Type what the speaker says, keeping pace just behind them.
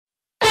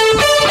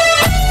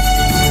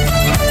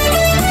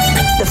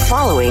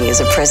following is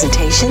a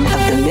presentation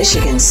of the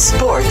Michigan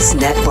Sports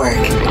Network.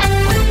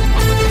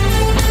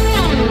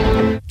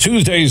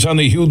 Tuesdays on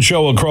the Huge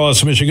Show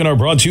across Michigan are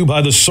brought to you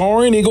by the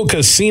Soaring Eagle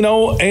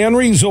Casino and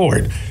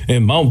Resort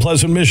in Mount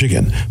Pleasant,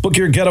 Michigan. Book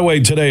your getaway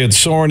today at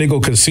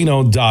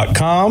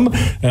SoaringEagleCasino.com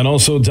and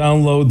also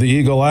download the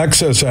Eagle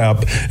Access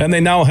app. And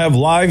they now have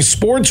live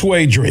sports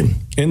wagering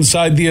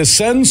inside the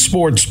Ascend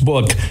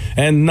Sportsbook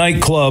and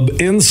nightclub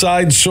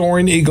inside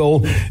Soaring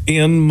Eagle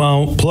in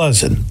Mount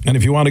Pleasant. And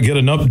if you want to get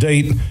an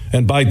update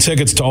and buy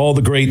tickets to all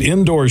the great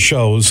indoor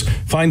shows,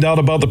 find out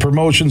about the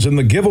promotions and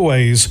the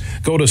giveaways,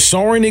 go to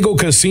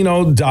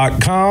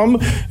SoaringEagleCasino.com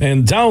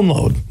and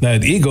download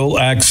that Eagle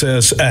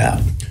Access app.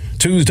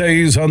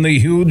 Tuesdays on the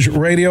Huge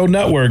Radio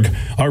Network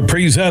are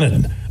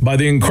presented by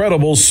the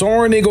incredible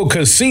Soaring Eagle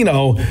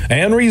Casino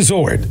and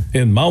Resort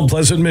in Mount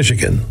Pleasant,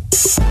 Michigan.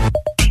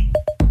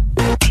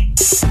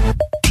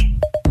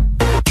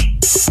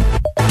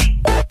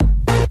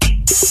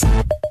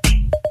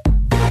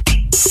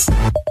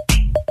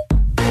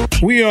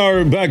 We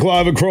are back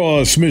live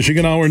across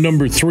Michigan, hour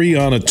number 3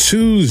 on a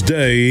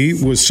Tuesday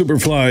with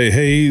Superfly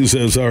Hayes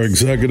as our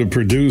executive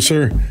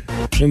producer.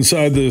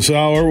 Inside this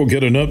hour, we'll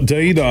get an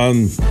update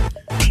on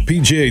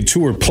PGA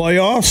Tour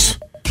playoffs.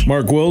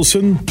 Mark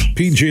Wilson,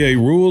 PGA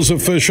rules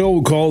official,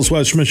 who calls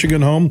West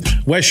Michigan home.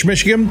 West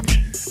Michigan?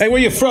 Hey, where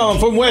you from?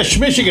 From West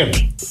Michigan.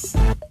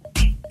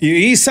 You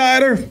East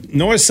Sider?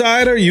 North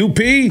Sider? UP?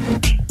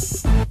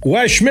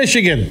 West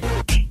Michigan.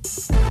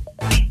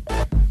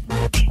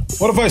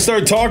 What if I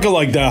start talking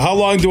like that? How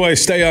long do I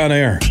stay on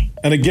air?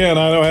 And again,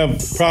 I don't have a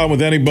problem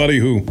with anybody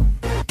who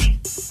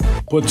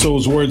puts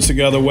those words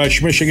together.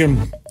 West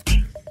Michigan.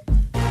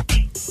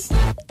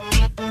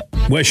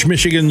 West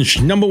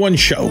Michigan's number one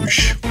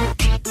shows.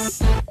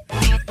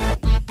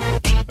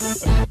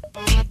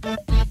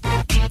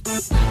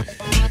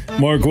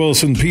 Mark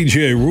Wilson,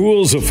 PGA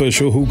rules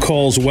official, who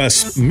calls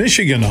West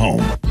Michigan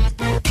home.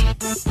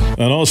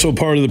 And also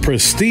part of the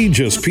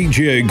prestigious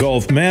PGA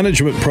Golf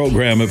Management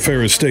Program at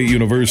Ferris State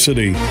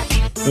University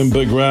in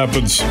Big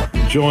Rapids.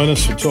 Join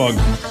us to talk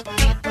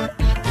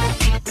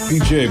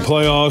PGA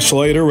playoffs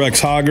later.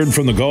 Rex Hoggard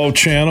from the Golf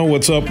Channel.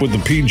 What's up with the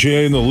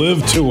PGA and the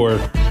Live Tour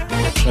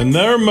and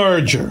their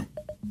merger?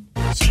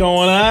 What's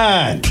going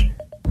on?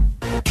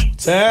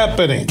 What's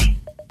happening?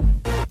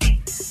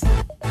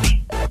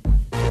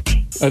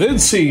 I did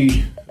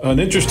see an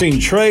interesting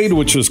trade,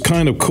 which is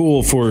kind of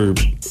cool for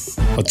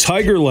a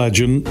Tiger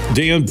legend,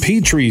 Dan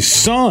Petrie's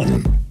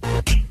son.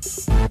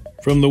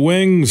 From the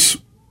Wings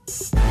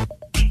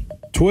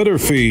Twitter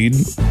feed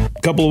a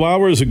couple of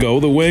hours ago,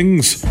 the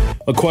Wings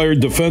acquired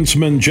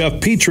defenseman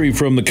Jeff Petrie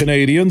from the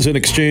Canadiens in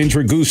exchange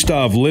for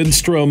Gustav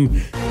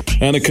Lindstrom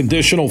and a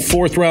conditional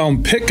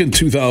 4th-round pick in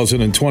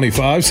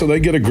 2025. So they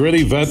get a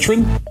gritty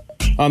veteran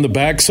on the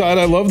backside.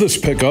 I love this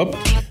pickup,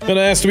 and it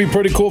has to be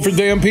pretty cool for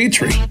Dan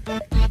Petrie.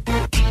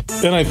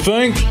 And I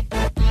think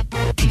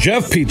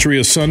Jeff Petrie,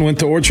 his son, went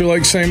to Orchard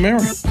Lake St.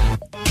 Mary.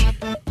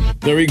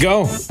 There you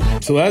go.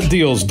 So that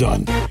deal's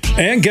done.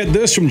 And get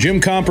this from Jim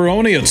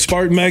Comparoni at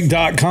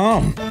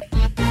SpartanMag.com.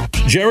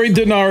 Jerry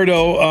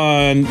DiNardo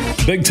on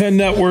Big Ten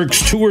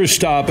Network's tour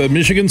stop at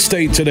Michigan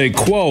State today,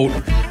 quote,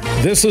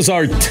 "This is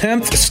our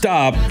 10th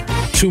stop.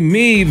 To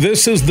me,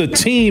 this is the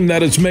team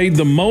that has made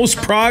the most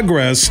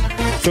progress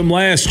from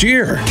last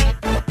year."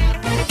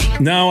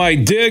 Now, I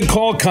did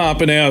call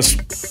Comp and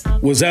ask,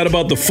 was that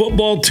about the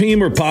football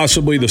team or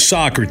possibly the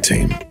soccer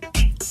team?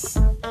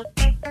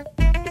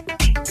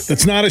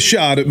 That's not a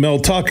shot at Mel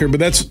Tucker, but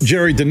that's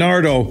Jerry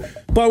DiNardo.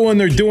 But when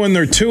they're doing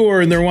their tour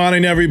and they're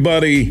wanting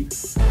everybody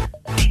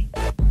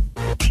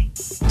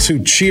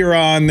to cheer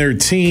on their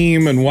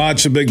team and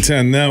watch the Big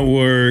Ten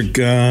Network,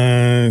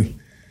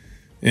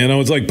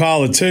 it's like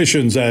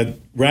politicians at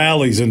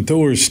rallies and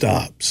tour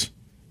stops.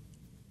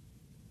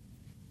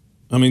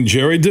 I mean,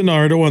 Jerry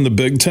DiNardo on the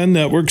Big Ten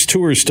Network's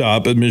tour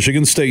stop at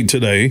Michigan State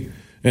today,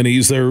 and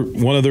he's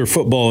one of their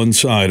football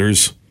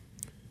insiders.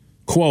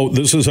 Quote,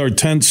 "This is our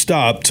 10th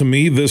stop. To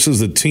me, this is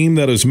the team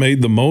that has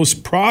made the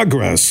most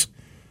progress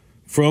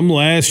from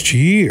last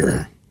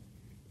year."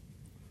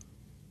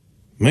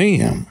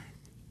 Man.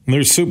 And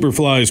there's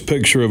Superfly's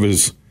picture of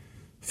his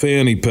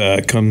fanny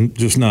pack. I'm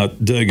just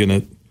not digging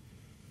it.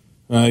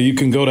 You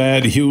can go to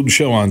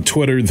 @HugeShow on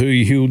Twitter,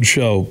 The Huge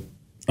Show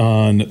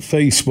on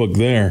Facebook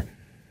there.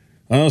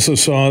 I also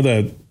saw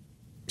that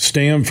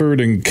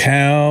Stanford and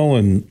Cal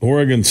and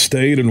Oregon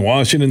State and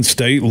Washington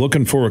State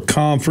looking for a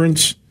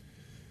conference.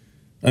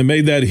 I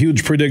made that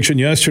huge prediction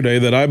yesterday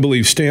that I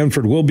believe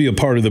Stanford will be a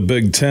part of the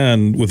Big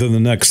Ten within the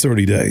next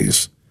 30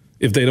 days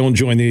if they don't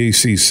join the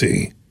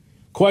ACC.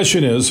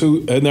 Question is,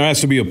 who? And there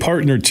has to be a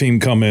partner team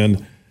come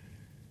in.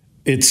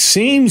 It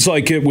seems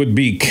like it would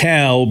be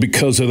Cal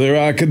because of their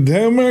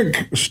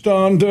academic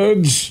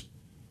standards,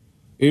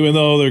 even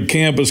though their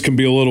campus can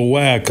be a little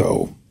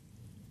wacko.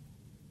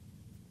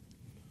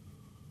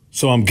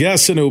 So I'm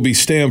guessing it will be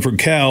Stanford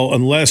Cal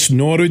unless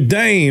Notre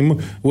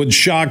Dame would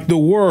shock the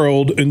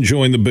world and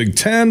join the Big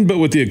Ten. But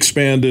with the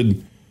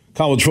expanded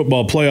college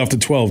football playoff to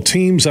 12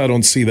 teams, I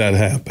don't see that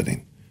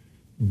happening.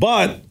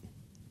 But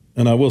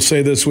and I will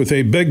say this with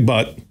a big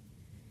but,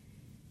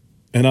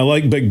 and I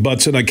like big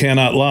butts and I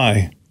cannot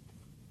lie.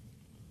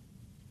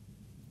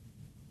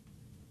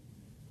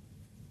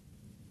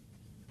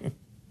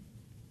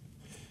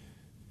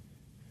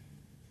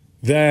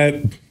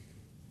 That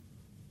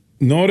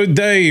Notre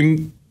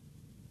Dame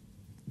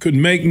could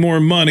make more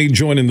money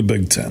joining the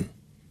Big Ten.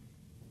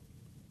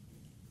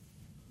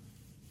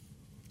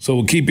 So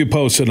we'll keep you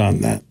posted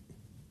on that.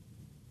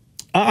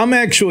 I'm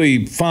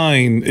actually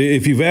fine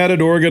if you've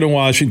added Oregon and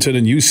Washington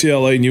and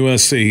UCLA and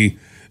USC,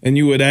 and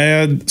you would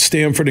add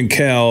Stanford and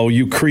Cal,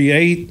 you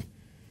create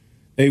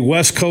a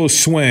West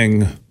Coast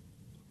swing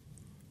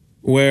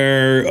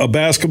where a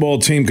basketball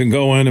team can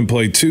go in and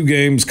play 2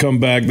 games, come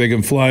back, they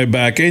can fly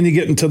back, and you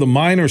get into the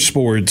minor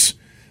sports.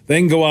 They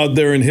can go out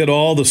there and hit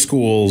all the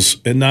schools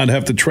and not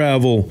have to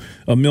travel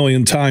a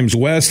million times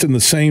west, and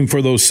the same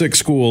for those 6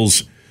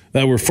 schools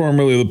that were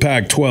formerly the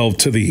Pac-12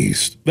 to the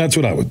east. That's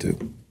what I would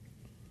do.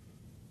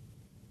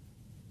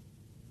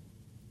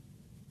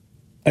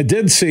 I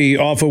did see,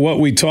 off of what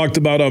we talked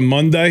about on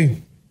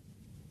Monday,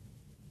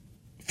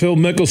 Phil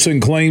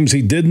Mickelson claims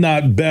he did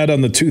not bet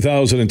on the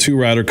 2002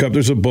 Ryder Cup.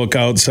 There's a book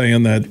out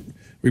saying that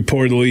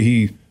reportedly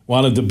he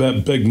wanted to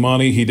bet big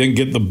money. He didn't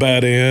get the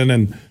bet in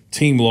and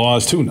team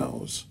lost. Who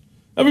knows?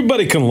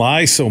 Everybody can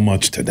lie so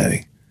much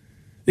today.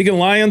 You can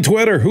lie on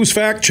Twitter. Who's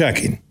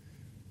fact-checking?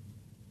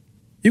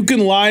 You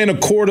can lie in a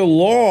court of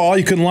law.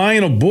 You can lie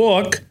in a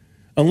book.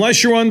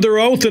 Unless you're under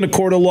oath in a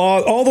court of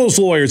law, all those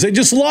lawyers, they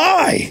just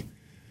lie.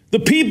 The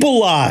people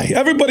lie.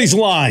 Everybody's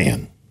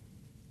lying.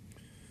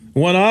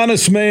 One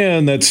honest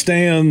man that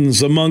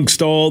stands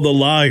amongst all the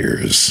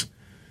liars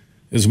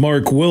is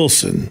Mark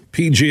Wilson,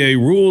 PGA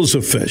rules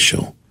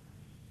official.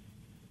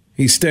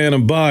 He's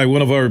standing by,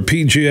 one of our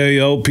PGA,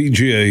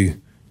 LPGA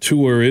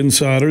Tour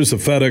insiders. The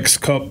FedEx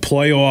Cup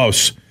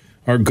playoffs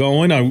are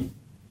going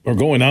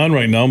on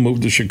right now.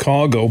 Moved to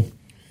Chicago.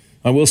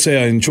 I will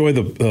say I enjoy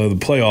the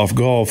playoff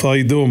golf. How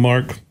you doing,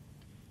 Mark?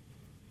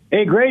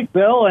 Hey, great,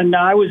 Bill. And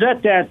I was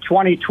at that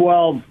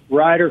 2012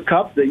 Ryder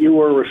Cup that you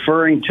were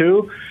referring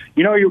to.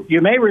 You know,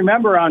 you may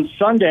remember on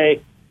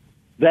Sunday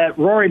that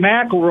Rory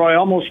McIlroy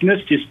almost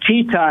missed his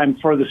tee time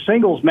for the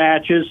singles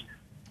matches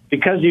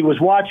because he was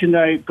watching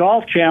the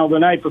Golf Channel the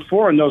night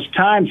before, and those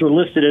times were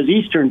listed as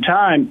Eastern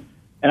time.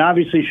 And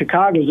obviously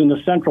Chicago's in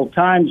the Central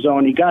time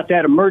zone. He got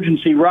that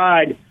emergency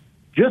ride,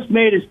 just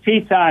made his tee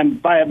time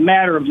by a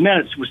matter of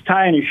minutes, was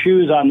tying his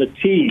shoes on the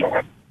tee.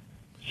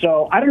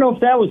 So I don't know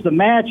if that was the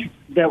match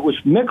that was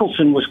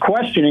Mickelson was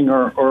questioning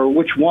or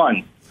which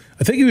one.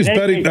 I think he was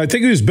betting. I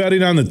think he was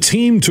betting on the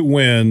team to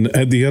win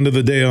at the end of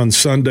the day on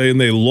Sunday, and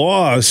they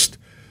lost.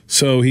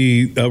 So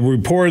he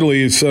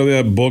reportedly, so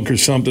that book or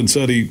something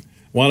said he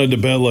wanted to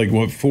bet like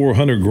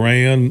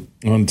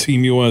 $400,000 on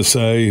Team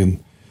USA.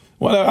 And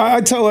I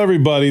tell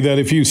everybody that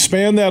if you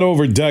span that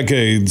over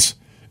decades,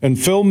 and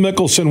Phil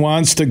Mickelson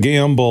wants to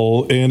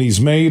gamble, and he's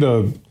made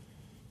 $1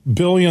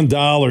 billion or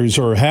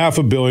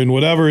 $500 million,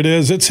 whatever it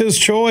is, it's his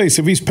choice.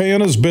 If he's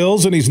paying his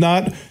bills and he's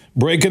not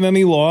breaking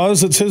any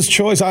laws, it's his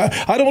choice.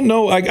 I don't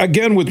know.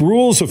 Again, with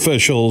rules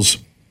officials,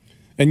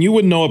 and you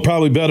would know it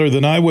probably better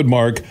than I would,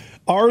 Mark,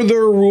 are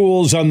there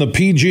rules on the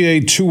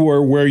PGA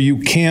Tour where you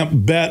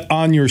can't bet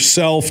on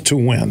yourself to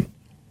win?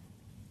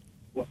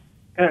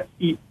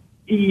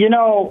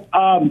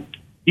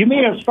 You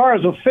mean as far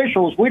as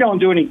officials, we don't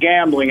do any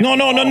gambling. No,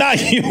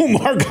 not you,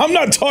 Mark. I'm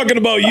not talking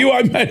about you.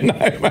 I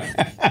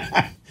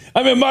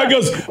mean, Mike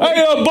goes,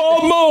 hey,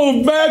 ball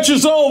move, match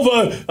is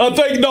over.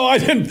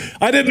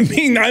 I didn't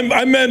mean,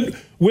 I meant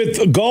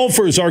with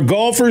golfers. Are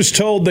golfers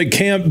told they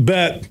can't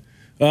bet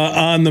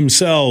on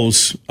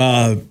themselves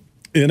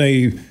in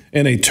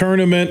a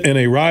tournament, in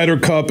a Ryder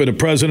Cup, in a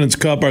President's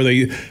Cup? Are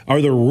the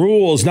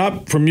rules,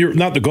 not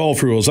the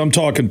golf rules, I'm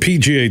talking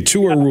PGA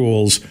Tour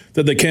rules,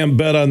 that they can't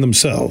bet on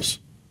themselves?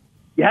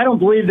 Yeah, I don't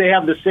believe they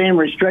have the same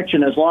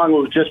restriction as long as it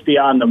would just be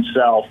on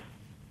themselves.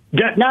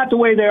 Not the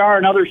way they are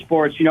in other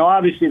sports. You know,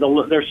 obviously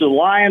there's the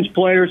Lions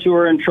players who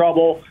are in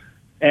trouble,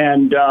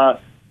 and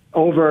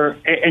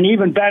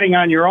even betting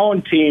on your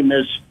own team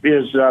is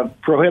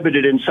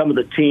prohibited in some of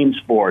the team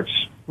sports.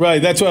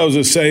 Right. That's what I was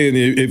just saying.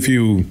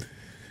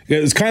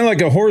 It's kind of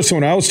like a horse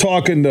owner. I was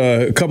talking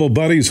to a couple of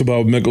buddies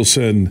about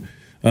Mickelson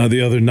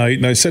the other night,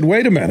 and I said,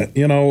 wait a minute.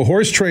 You know,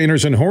 horse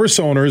trainers and horse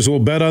owners will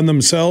bet on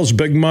themselves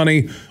big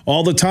money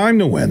all the time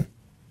to win.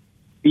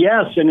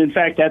 Yes, and in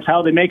fact, that's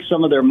how they make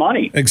some of their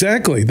money.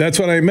 Exactly. That's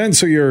what I meant.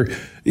 So the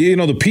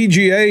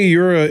PGA,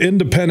 you're an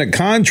independent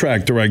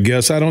contractor, I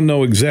guess. I don't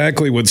know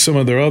exactly what some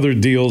of their other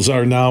deals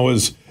are now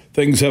as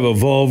things have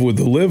evolved with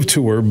the LIV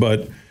Tour,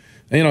 but,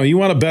 you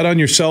want to bet on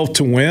yourself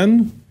to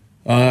win?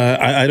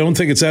 I don't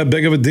think it's that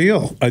big of a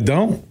deal. I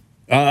don't.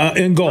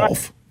 In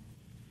golf.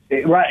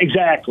 Right,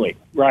 exactly.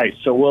 Right.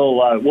 So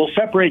we'll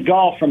separate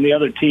golf from the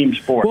other team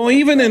sports. Well,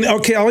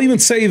 I'll even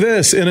say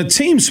this. In a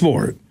team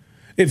sport,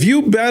 if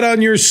you bet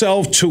on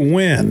yourself to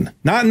win,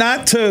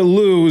 not to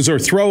lose or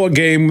throw a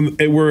game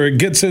where it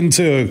gets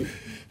into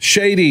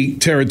shady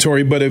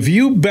territory, but if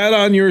you bet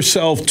on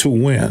yourself to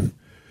win,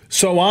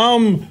 so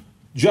I'm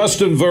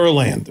Justin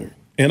Verlander,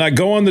 and I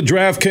go on the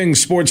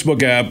DraftKings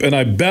Sportsbook app and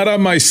I bet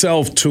on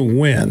myself to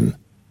win,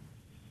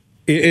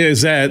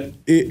 is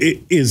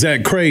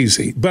that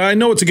crazy? But I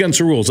know it's against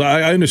the rules.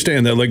 I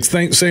understand that. Like,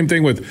 same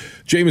thing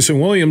with Jameson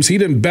Williams. He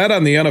didn't bet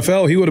on the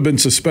NFL. He would have been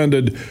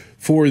suspended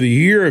for the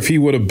year if he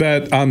would have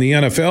bet on the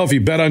NFL. If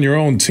you bet on your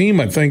own team,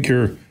 I think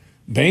you're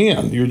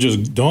banned. You're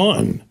just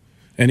done.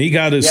 And he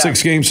got his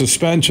 6-game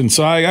suspension.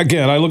 So,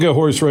 I look at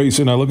horse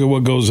racing. I look at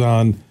what goes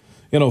on.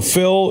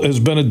 Phil has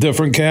been a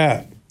different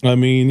cat. I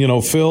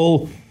mean,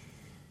 Phil,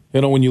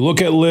 when you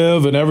look at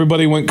Liv and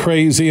everybody went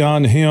crazy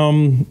on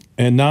him,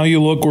 and now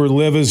you look where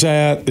Liv is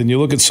at, and you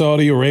look at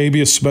Saudi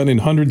Arabia spending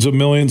hundreds of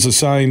millions to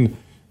sign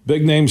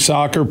big-name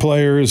soccer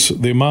players,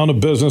 the amount of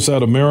business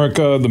out of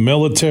America, the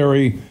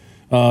military,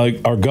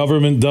 our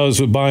government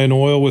does with buying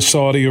oil with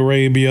Saudi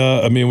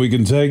Arabia. I mean, we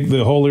can take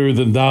the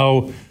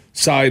holier-than-thou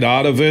side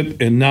out of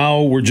it, and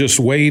now we're just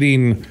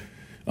waiting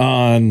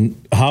on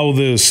how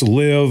this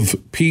Liv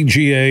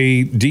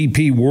PGA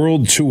DP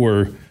World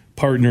Tour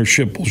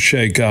partnership will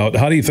shake out.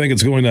 How do you think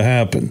it's going to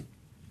happen?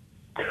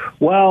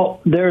 Well,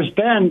 there's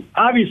been,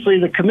 obviously,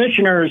 the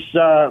commissioner's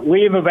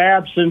leave of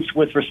absence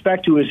with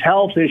respect to his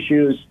health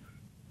issues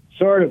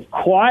sort of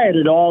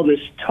quieted all this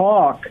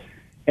talk.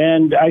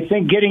 And I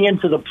think getting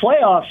into the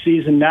playoff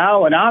season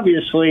now, and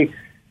obviously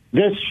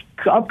this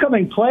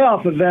upcoming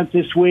playoff event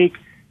this week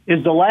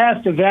is the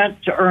last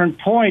event to earn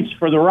points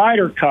for the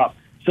Ryder Cup.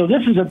 So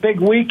this is a big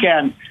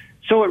weekend.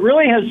 So it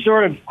really has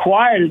sort of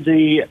quieted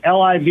the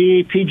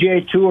LIV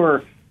PGA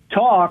Tour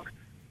talk,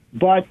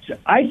 but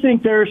I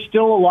think there's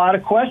still a lot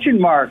of question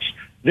marks.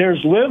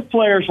 There's Liv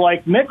players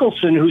like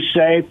Mickelson who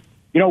say,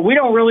 we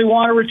don't really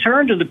want to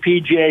return to the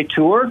PGA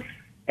Tour,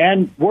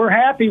 and we're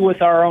happy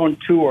with our own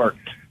tour.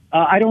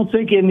 I don't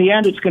think in the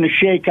end it's going to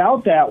shake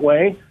out that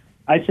way.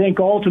 I think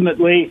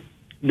ultimately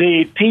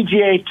the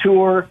PGA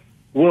Tour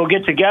will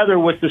get together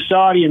with the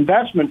Saudi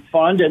Investment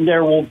Fund, and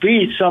there will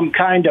be some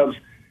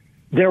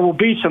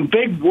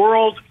big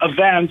world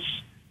events,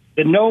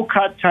 the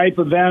no-cut type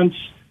events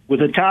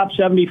with the top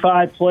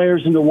 75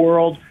 players in the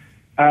world.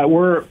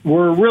 We're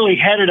really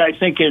headed, I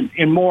think,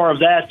 in more of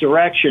that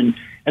direction.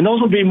 And those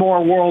will be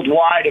more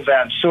worldwide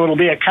events. So it'll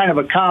be a kind of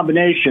a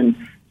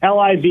combination,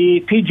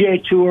 LIV,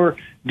 PGA Tour,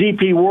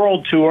 DP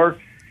World Tour,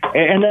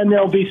 and then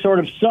there'll be sort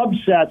of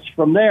subsets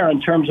from there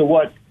in terms of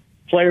what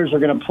players are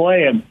going to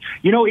play in.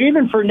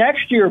 Even for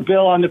next year,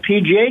 Bill, on the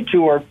PGA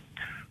Tour,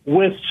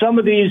 with some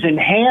of these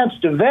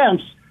enhanced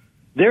events,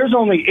 there's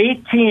only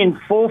 18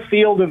 full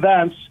field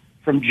events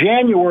from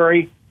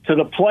January to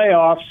the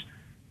playoffs.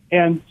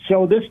 And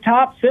so this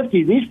top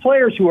 50, these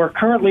players who are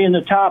currently in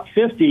the top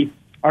 50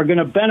 are going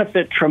to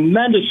benefit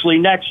tremendously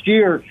next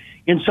year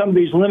in some of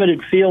these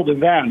limited field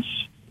events.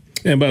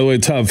 And by the way,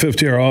 top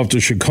 50 are off to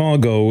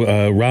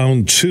Chicago,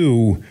 round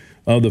 2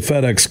 of the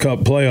FedEx Cup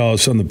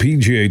playoffs on the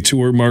PGA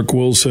Tour. Mark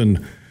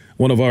Wilson,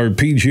 one of our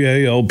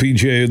PGA,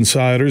 LPGA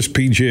insiders,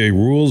 PGA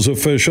rules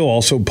official,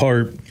 also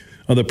part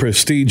of the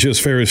prestigious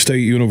Ferris State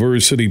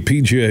University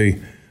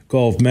PGA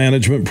Golf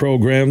Management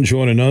Program,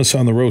 joining us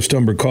on the Roast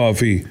Umber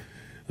Coffee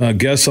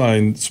guest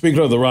line.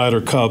 Speaking of the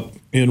Ryder Cup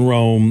in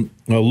Rome,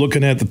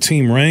 looking at the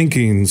team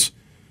rankings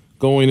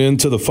going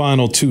into the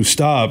final 2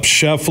 stops,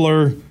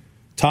 Scheffler,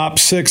 top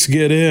 6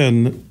 get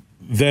in,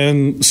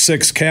 then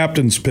 6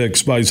 captain's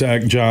picks by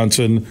Zach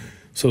Johnson.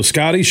 So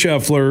Scotty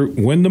Scheffler,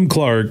 Wyndham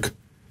Clark,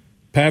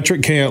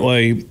 Patrick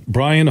Cantlay,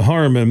 Brian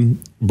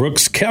Harman,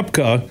 Brooks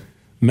Koepka,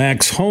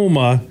 Max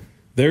Homa.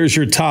 There's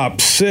your top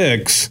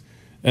 6.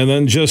 And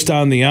then just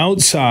on the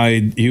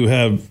outside, you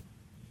have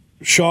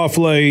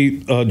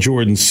Schauffele,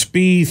 Jordan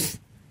Spieth,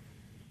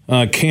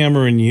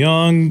 Cameron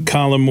Young,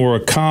 Colin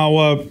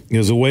Morikawa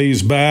is a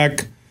ways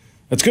back.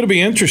 It's going to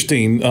be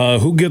interesting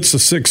who gets the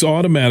 6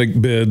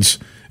 automatic bids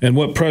and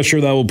what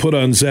pressure that will put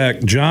on Zach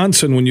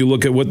Johnson when you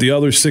look at what the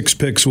other 6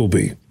 picks will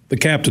be, the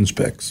captain's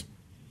picks.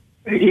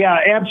 Yeah,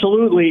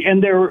 absolutely.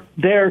 And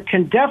there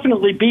can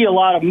definitely be a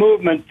lot of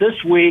movement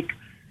this week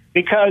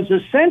because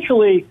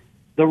essentially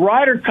the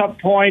Ryder Cup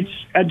points,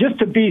 just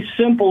to be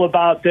simple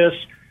about this,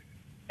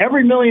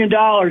 every $1 million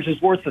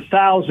is worth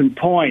 1,000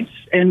 points.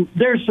 And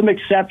there's some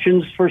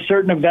exceptions for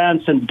certain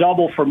events and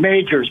double for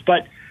majors.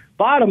 But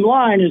bottom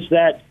line is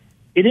that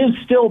it is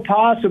still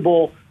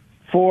possible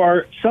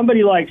for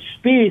somebody like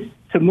Spieth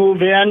to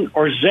move in,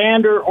 or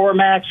Xander or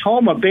Max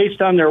Homa,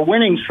 based on their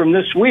winnings from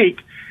this week.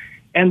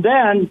 And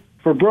then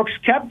for Brooks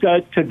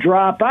Koepka to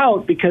drop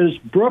out because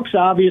Brooks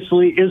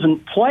obviously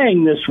isn't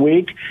playing this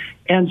week.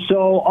 And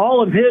so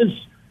all of his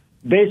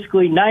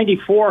basically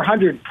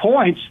 9,400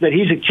 points that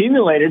he's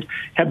accumulated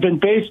have been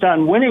based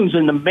on winnings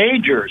in the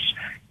majors.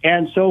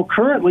 And so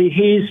currently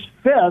he's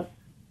 5th.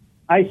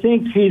 I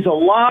think he's a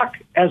lock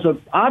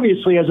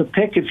obviously as a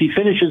pick if he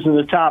finishes in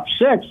the top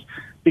 6,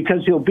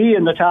 because he'll be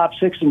in the top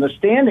 6 in the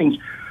standings.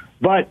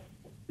 But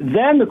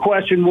then the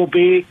question will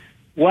be,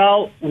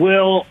 well,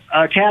 will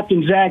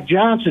Captain Zach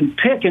Johnson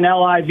pick an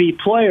LIV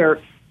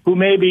player who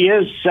maybe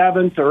is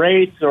 7th or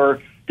 8th,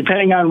 or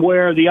depending on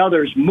where the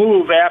others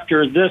move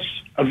after this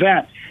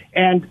event?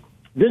 And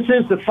this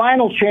is the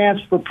final chance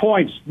for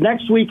points.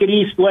 Next week at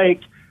East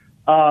Lake,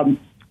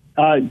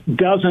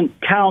 doesn't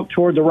count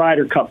toward the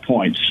Ryder Cup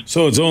points.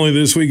 So it's only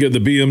this week at the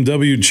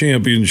BMW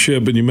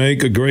Championship, and you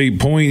make a great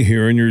point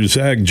here, and you're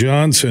Zach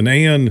Johnson,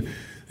 and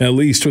at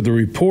least with the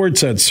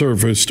reports that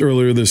surfaced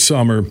earlier this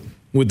summer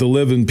with the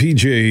LIV and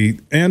PGA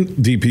and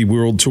DP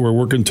World Tour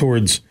working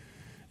towards,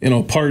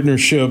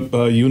 partnership,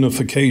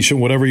 unification,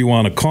 whatever you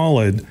want to call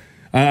it.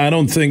 I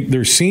don't think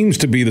there seems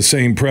to be the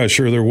same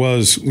pressure there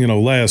was,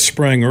 last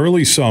spring,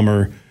 early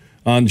summer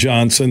on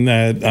Johnson,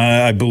 that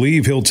I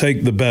believe he'll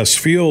take the best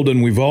field.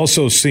 And we've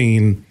also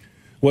seen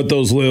what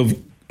those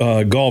LIV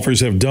golfers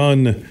have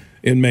done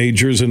in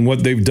majors and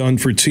what they've done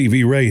for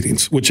TV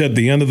ratings, which at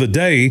the end of the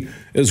day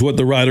is what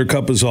the Ryder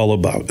Cup is all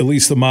about, at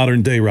least the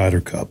modern day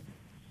Ryder Cup.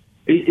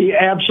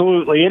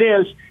 Absolutely, it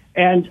is.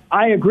 And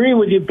I agree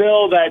with you,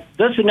 Bill, that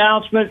this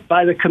announcement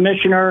by the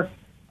commissioner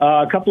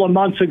a couple of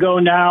months ago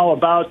now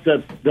about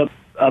the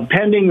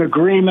pending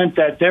agreement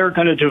that they're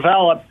going to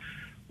develop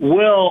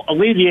will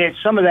alleviate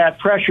some of that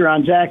pressure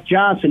on Zach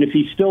Johnson if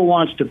he still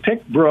wants to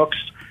pick Brooks,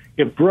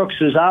 if Brooks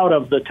is out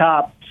of the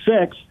top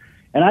 6.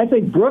 And I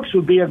think Brooks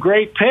would be a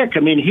great pick. I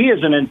mean, he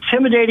is an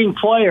intimidating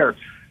player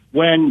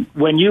when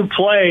you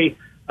play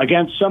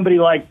against somebody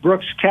like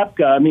Brooks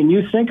Koepka. I mean,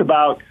 you think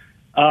about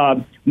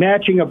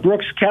matching a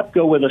Brooks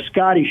Koepka with a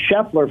Scotty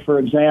Scheffler, for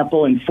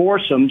example, in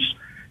foursomes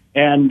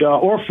and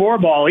or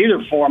four-ball,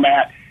 either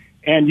format,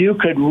 and you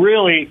could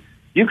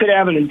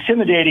have an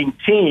intimidating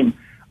team.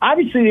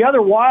 Obviously, the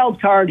other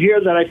wild card here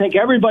that I think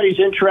everybody's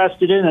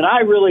interested in, and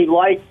I really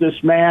like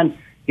this man,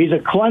 he's a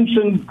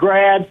Clemson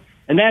grad,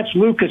 and that's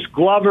Lucas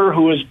Glover,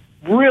 who is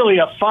really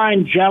a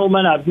fine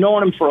gentleman. I've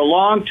known him for a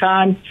long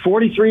time,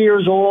 43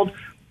 years old,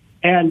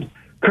 and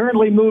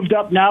currently moved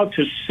up now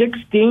to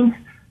 16th.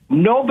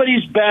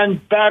 Nobody's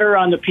been better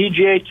on the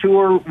PGA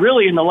Tour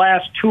really in the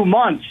last 2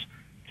 months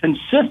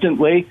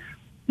consistently.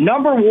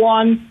 Number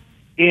 1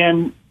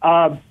 in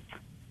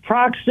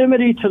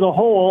proximity to the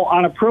hole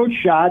on approach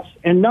shots,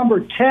 and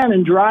number 10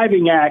 in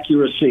driving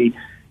accuracy.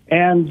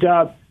 And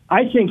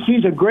I think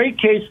he's a great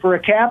case for a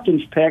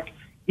captain's pick,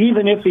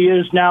 even if he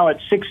is now at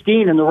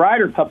 16 in the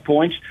Ryder Cup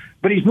points.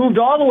 But he's moved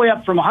all the way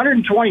up from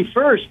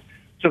 121st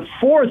to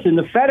 4th in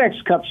the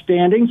FedEx Cup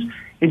standings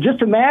in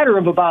just a matter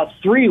of about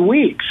 3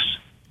 weeks.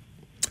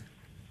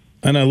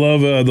 And I love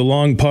the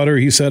long putter.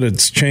 He said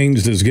it's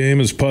changed his game.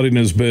 His putting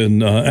has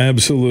been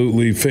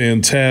absolutely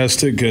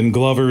fantastic. And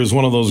Glover is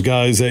one of those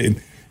guys that you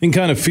can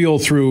kind of feel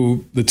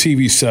through the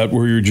TV set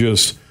where you're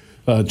just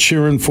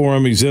cheering for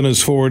him. He's in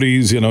his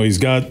 40s. He's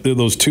got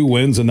those 2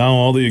 wins and now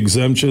all the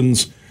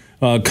exemptions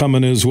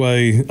coming his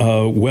way.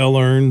 Well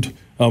earned.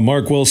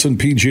 Mark Wilson,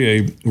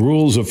 PGA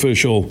Rules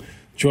official,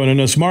 joining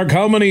us. Mark,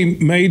 how many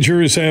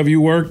majors have you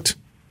worked?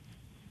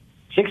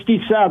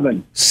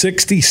 67.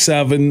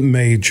 67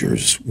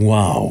 majors.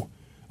 Wow.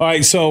 All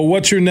right, so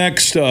what's your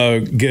next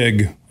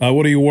gig?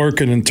 What are you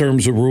working in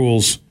terms of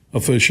rules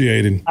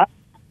officiating?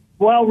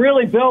 Well,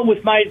 really, Bill,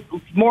 with my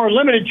more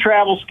limited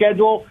travel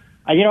schedule,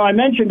 I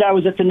mentioned I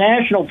was at the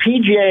National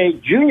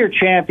PGA Junior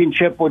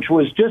Championship, which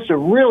was just a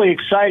really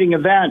exciting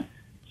event.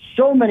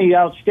 So many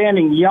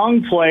outstanding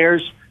young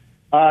players.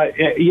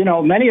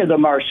 Many of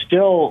them are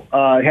still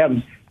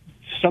have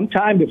some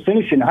time to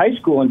finish in high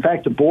school. In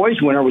fact, the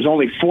boys winner was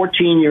only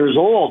 14 years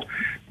old,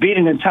 beat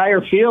an entire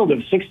field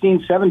of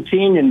 16,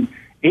 17, and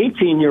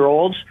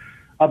 18-year-olds.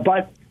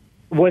 But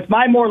with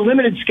my more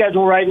limited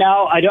schedule right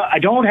now, I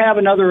don't have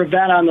another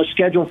event on the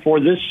schedule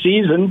for this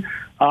season.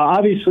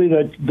 Obviously,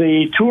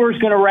 the tour is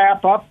going to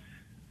wrap up.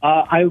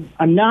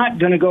 I'm not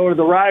going to go to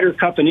the Ryder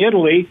Cup in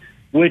Italy,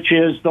 which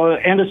is the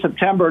end of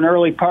September and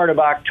early part of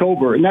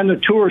October. And then the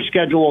tour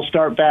schedule will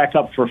start back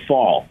up for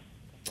fall.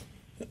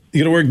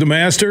 You going to work the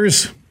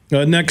Masters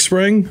next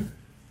spring?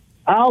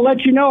 I'll let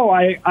you know.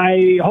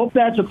 I hope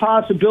that's a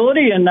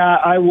possibility, and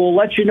I will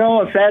let you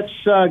know if that's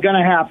going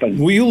to happen.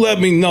 Will you let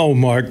me know,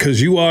 Mark, because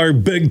you are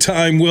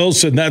big-time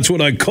Wilson. That's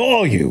what I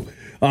call you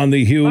on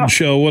the Huge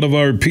Show, one of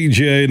our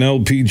PGA and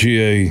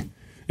LPGA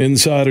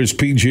insiders,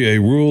 PGA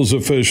Rules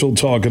official,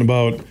 talking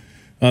about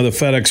the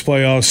FedEx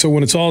playoffs. So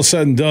when it's all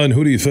said and done,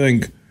 who do you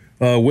think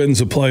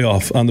wins a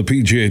playoff on the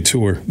PGA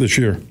Tour this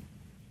year?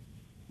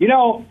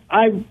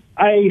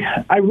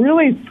 I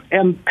really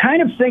am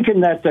kind of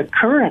thinking that the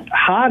current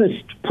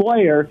hottest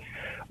player,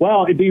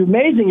 well, it'd be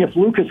amazing if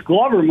Lucas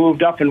Glover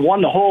moved up and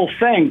won the whole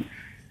thing.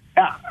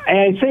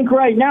 I think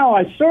right now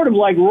I sort of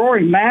like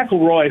Rory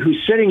McIlroy,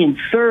 who's sitting in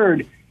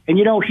third. And,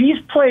 he's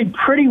played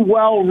pretty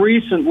well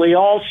recently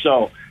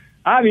also.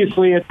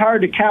 Obviously, it's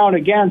hard to count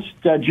against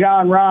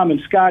Jon Rahm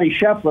and Scotty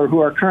Scheffler, who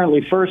are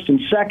currently first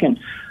and second.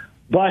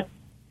 But,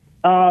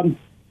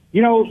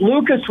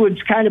 Lucas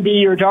would kind of be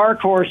your dark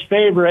horse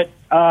favorite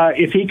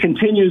if he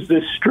continues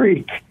this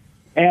streak,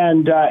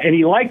 and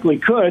he likely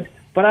could.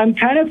 But I'm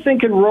kind of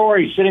thinking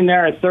Rory sitting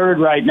there at third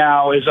right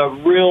now is a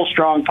real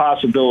strong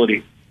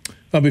possibility.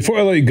 Before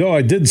I let you go,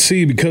 I did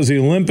see, because the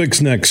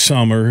Olympics next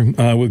summer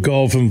with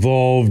golf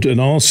involved, and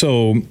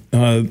also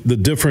the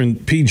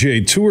different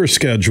PGA Tour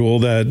schedule,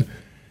 that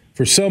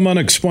for some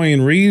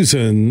unexplained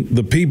reason,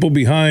 the people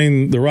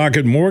behind the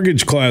Rocket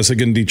Mortgage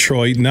Classic in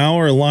Detroit now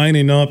are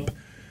lining up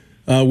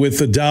with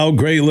the Dow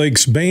Great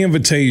Lakes Bay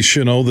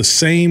Invitational the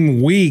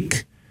same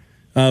week.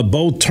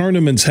 Both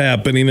tournaments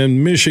happening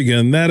in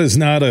Michigan. It's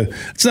not a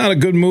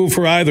good move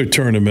for either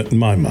tournament in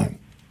my mind.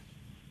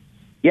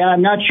 Yeah,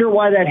 I'm not sure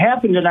why that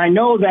happened, and I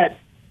know that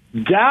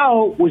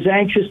Dow was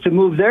anxious to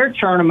move their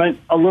tournament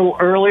a little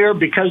earlier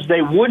because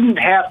they wouldn't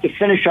have to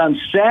finish on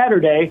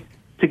Saturday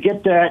to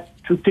get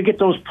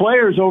those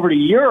players over to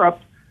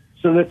Europe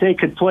so that they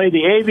could play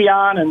the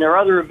Avion and their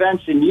other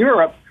events in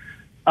Europe.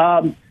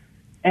 And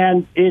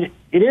it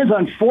is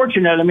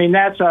unfortunate. I mean,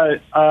 that's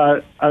a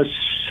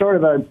sort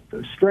of a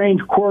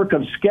strange quirk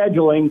of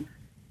scheduling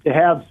to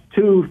have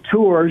two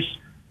tours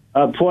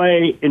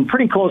play in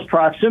pretty close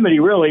proximity,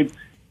 really.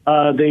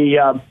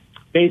 The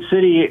Bay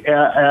City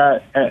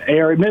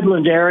area,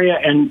 Midland area,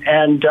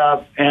 and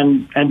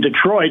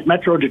Detroit,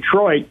 Metro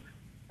Detroit,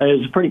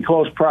 is pretty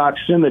close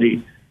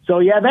proximity. So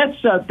yeah,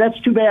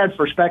 that's too bad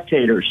for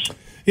spectators.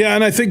 Yeah,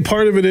 and I think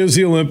part of it is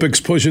the Olympics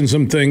pushing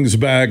some things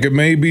back. It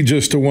may be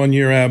just a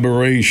one-year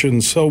aberration,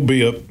 so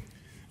be it.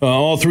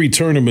 All three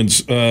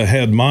tournaments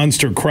had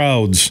monster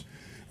crowds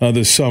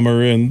this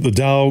summer, and the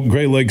Dow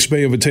Great Lakes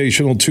Bay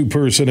Invitational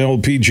two-person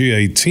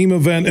LPGA team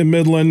event in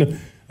Midland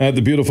at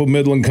the beautiful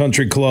Midland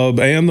Country Club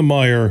and the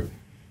Meijer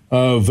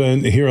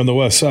event here on the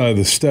west side of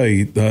the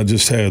state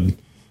just had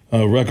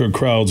record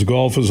crowds.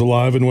 Golf is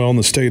alive and well in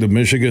the state of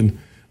Michigan.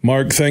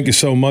 Mark, thank you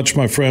so much,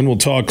 my friend. We'll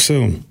talk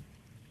soon.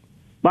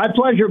 My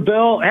pleasure,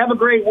 Bill. Have a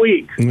great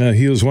week.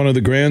 He was one of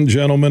the grand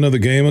gentlemen of the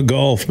game of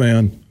golf,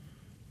 man.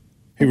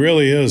 He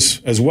really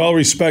is, as well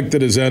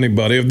respected as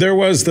anybody. If there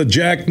was the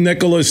Jack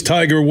Nicklaus,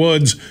 Tiger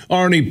Woods,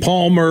 Arnie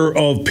Palmer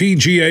of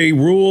PGA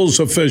rules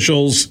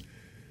officials,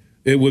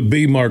 it would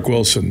be Mark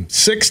Wilson.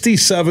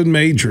 67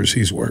 majors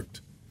he's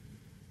worked.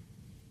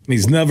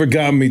 He's never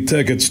gotten me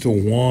tickets to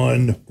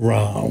one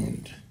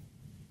round.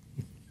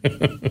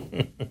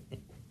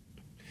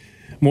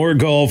 More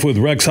golf with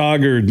Rex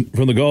Hoggard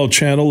from the Golf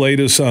Channel.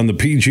 Latest on the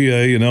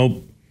PGA,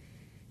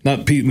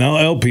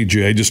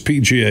 LPGA, just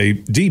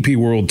PGA, DP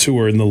World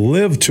Tour and the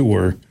Live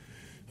Tour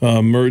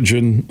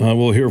merging.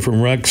 We'll hear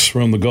from Rex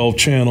from the Golf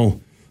Channel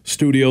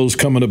studios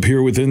coming up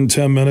here within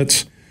 10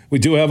 minutes. We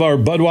do have our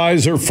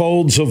Budweiser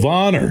Folds of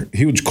Honor.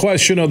 Huge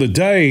question of the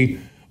day.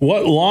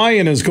 What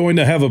Lion is going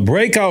to have a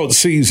breakout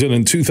season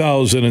in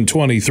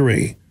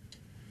 2023?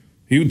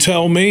 You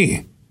tell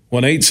me.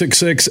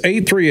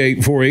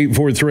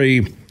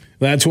 1-866-838-4843.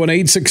 That's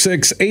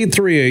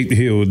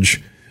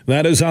 1-866-838-HUGE.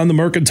 That is on the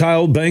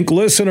Mercantile Bank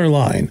listener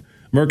line.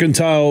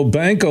 Mercantile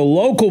Bank, a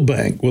local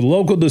bank with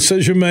local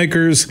decision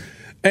makers,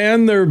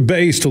 and they're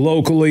based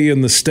locally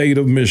in the state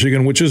of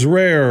Michigan, which is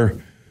rare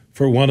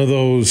for one of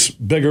those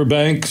bigger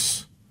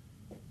banks.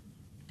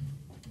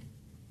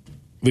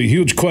 The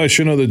huge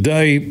question of the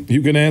day,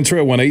 you can answer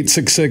at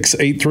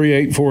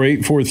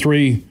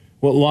 1-866-838-4843.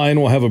 What Lion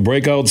will have a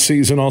breakout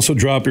season? Also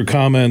drop your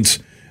comments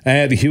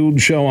at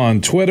Huge Show on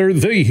Twitter,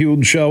 The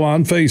Huge Show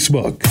on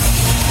Facebook.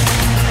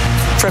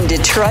 From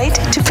Detroit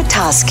to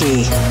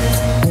Petoskey,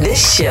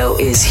 this show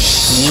is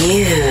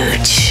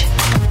huge.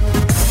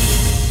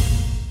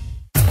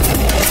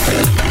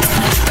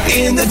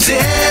 In the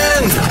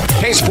Den.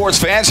 Hey, sports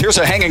fans, here's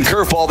a hanging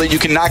curveball that you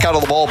can knock out of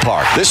the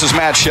ballpark. This is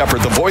Matt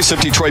Shepard, the voice of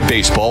Detroit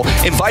baseball,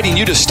 inviting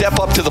you to step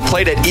up to the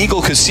plate at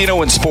Eagle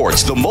Casino and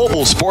Sports, the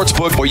mobile sports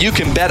book where you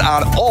can bet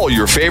on all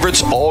your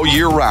favorites all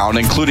year round,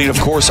 including, of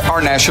course,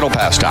 our national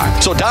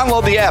pastime. So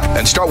download the app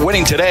and start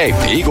winning today.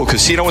 Eagle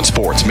Casino and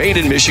Sports, made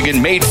in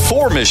Michigan, made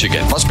for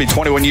Michigan. Must be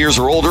 21 years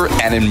or older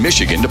and in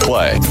Michigan to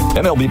play.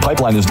 MLB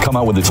Pipeline has come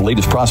out with its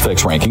latest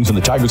prospects rankings, and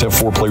the Tigers have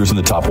 4 players in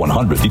the top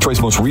 100.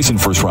 Detroit's most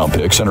recent first-round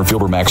pick, center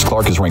fielder Max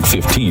Clark, is ranked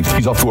 15th.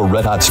 He's off to a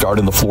red-hot start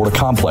in the Florida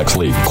Complex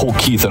League. Cole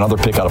Keith, another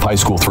pick out of high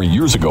school 3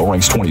 years ago,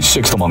 ranks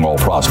 26th among all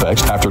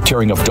prospects after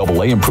tearing up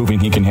AA and proving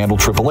he can handle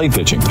AAA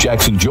pitching.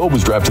 Jackson Jobe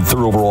was drafted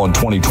 3rd overall in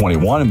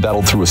 2021 and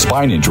battled through a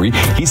spine injury.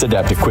 He's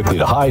adapted quickly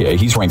to high A.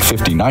 He's ranked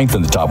 59th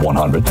in the top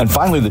 100. And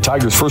finally, the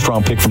Tigers'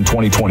 first-round pick from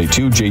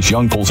 2022, Jace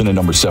Young, pulls in at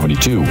number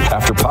 72.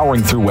 After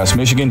powering through West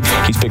Michigan,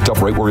 he's picked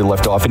up right where he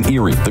left off in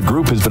Erie. The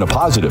group has been a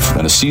positive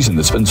and a season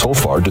that's been so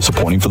far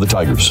disappointing for the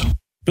Tigers.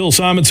 Bill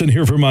Simonson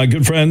here for my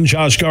good friend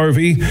Josh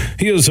Garvey.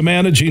 He is a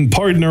managing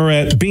partner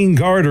at Bean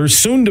Garter,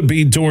 soon to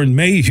be Dorn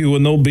Mayhew,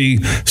 and they'll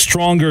be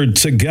stronger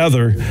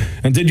together.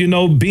 And did you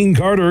know Bean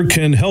Garter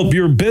can help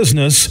your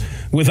business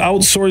with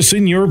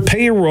outsourcing your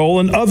payroll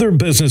and other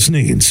business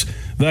needs?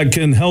 That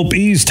can help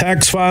ease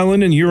tax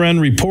filing and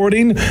year-end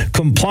reporting,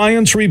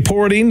 compliance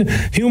reporting,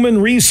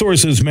 human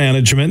resources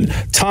management,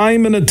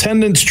 time and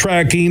attendance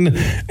tracking,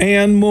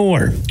 and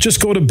more.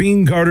 Just go to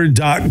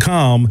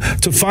BeanGarter.com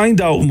to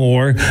find out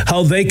more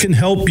how they can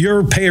help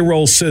your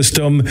payroll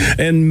system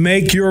and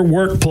make your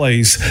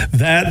workplace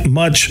that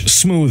much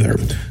smoother.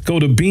 Go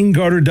to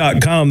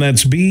BeanGarter.com.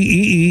 That's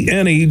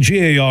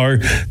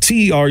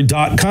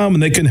BeanEnerGartr.com,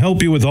 and they can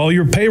help you with all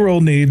your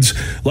payroll needs.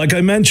 Like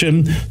I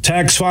mentioned,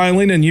 tax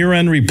filing and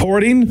year-end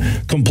reporting,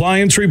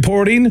 compliance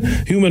reporting,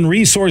 human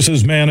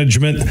resources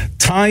management,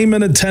 time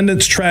and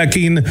attendance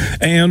tracking,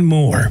 and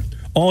more.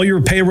 All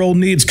your payroll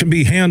needs can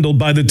be handled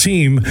by the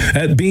team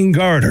at Bean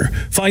Garter.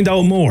 Find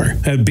out more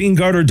at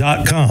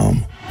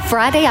BeanGarter.com.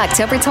 Friday,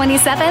 October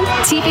 27th,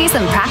 TVs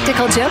and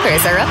Practical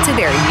Jokers are up to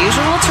their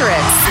usual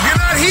tricks. If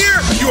you're not here,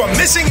 you are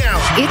missing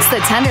out. It's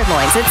the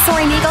Tenderloins at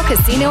Soaring Eagle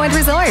Casino and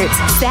Resort.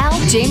 Sal,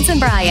 James,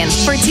 and Brian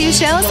for 2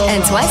 shows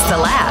and twice the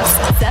laughs.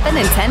 7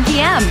 and 10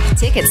 p.m.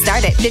 Tickets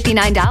start at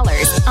 $59.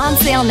 On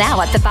sale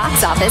now at the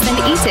box office and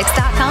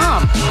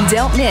etix.com.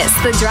 Don't miss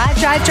the Drive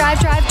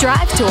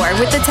Tour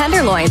with the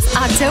Tenderloins,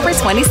 October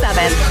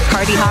 27th.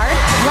 Party hard,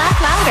 laugh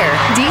louder.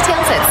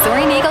 Details at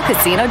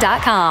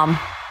SoaringEagleCasino.com.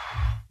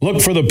 Look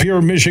for the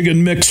Pure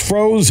Michigan Mix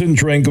frozen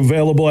drink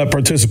available at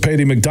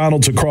participating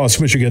McDonald's across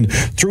Michigan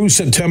through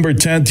September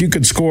 10th. You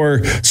could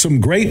score some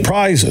great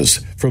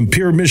prizes from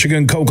Pure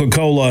Michigan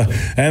Coca-Cola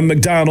and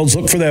McDonald's.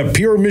 Look for that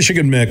Pure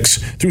Michigan Mix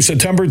through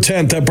September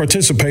 10th at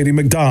participating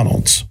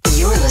McDonald's.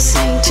 You're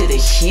listening to The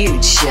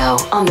Huge Show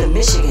on the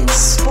Michigan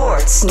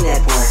Sports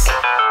Network.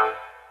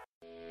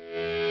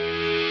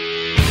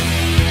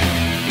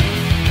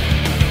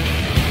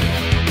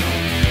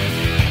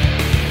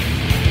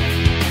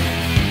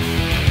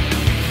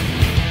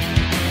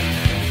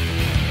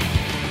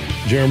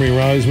 Jeremy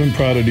Reisman,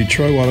 proud of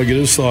Detroit. Want to get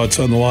his thoughts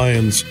on the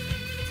Lions'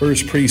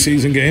 first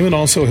preseason game, and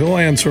also he'll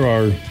answer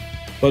our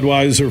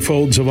Budweiser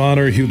Folds of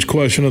Honor huge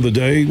question of the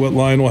day. What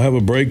Lion will have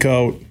a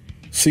breakout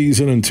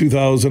season in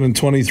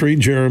 2023?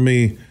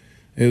 Jeremy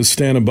is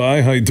standing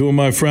by. How you doing,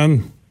 my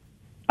friend?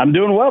 I'm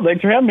doing well.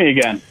 Thanks for having me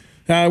again.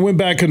 I went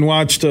back and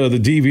watched the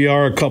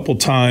DVR a couple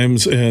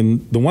times,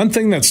 and the one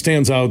thing that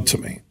stands out to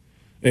me,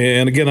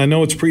 and again, I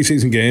know it's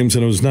preseason games,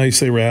 and it was nice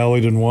they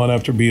rallied and won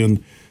after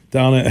being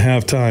down at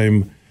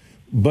halftime,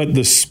 but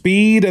the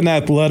speed and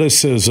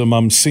athleticism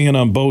I'm seeing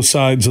on both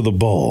sides of the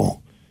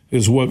ball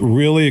is what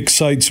really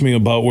excites me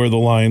about where the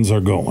Lions are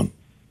going.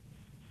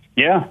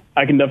 Yeah,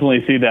 I can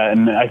definitely see that.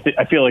 And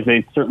I feel like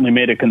they certainly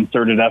made a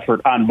concerted effort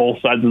on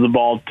both sides of the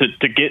ball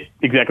to get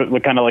exactly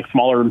kind of like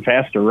smaller and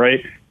faster,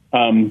 right?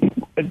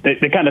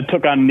 They kind of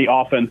took on the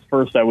offense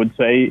first, I would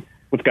say,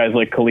 with guys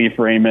like Khalif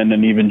Raymond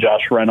and even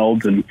Josh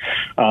Reynolds. And,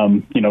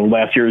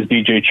 last year was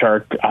DJ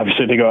Chark.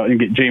 Obviously, they go out and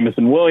get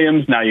Jamison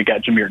Williams. Now you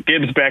got Jahmyr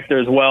Gibbs back there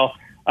as well.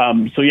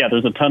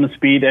 There's a ton of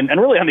speed. And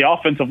really on the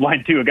offensive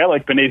line, too, a guy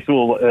like Penei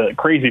Sewell,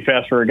 crazy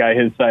fast for a guy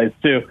his size,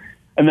 too.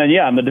 And then,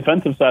 on the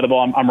defensive side of the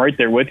ball, I'm right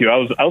there with you. I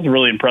was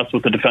really impressed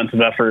with the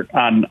defensive effort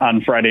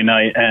on Friday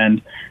night,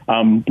 and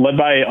led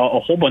by a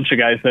whole bunch of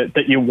guys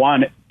that you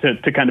want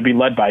to kind of be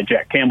led by.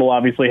 Jack Campbell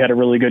obviously had a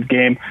really good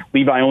game.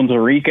 Levi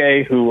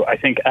Onwuzurike, who I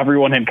think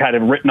everyone had kind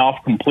of written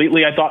off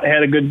completely, I thought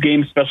had a good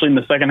game, especially in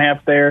the second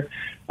half there.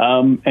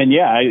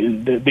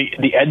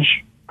 The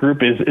edge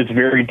group is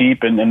very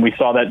deep, and we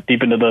saw that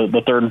deep into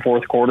the third and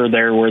fourth quarter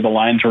there, where the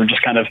Lions were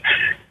just kind of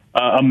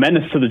a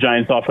menace to the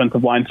Giants'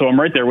 offensive line. So I'm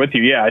right there with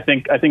you. Yeah, I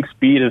think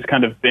speed has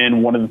kind of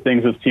been one of the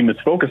things this team is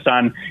focused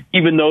on,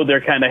 even though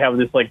they're kind of have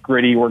this like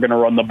gritty, we're going to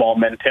run the ball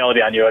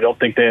mentality on you. I don't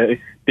think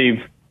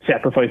they've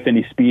sacrificed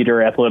any speed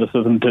or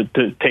athleticism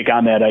to take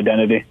on that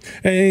identity.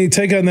 Hey,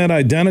 take on that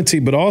identity,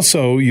 but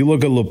also you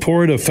look at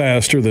Laporta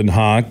faster than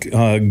Hawk,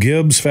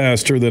 Gibbs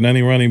faster than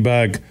any running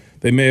back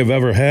they may have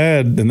ever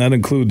had, and that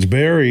includes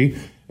Barry,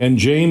 and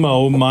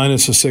J-Mo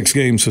minus a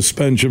 6-game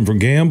suspension for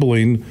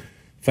gambling,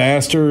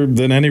 faster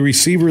than any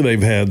receiver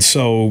they've had.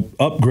 So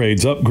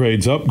upgrades.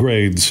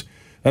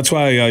 That's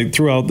why I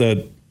threw out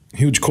that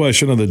huge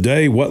question of the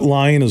day. What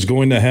Lion is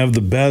going to have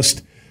the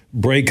best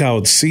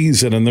breakout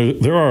season? And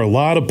there are a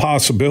lot of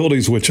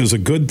possibilities, which is a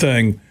good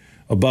thing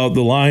about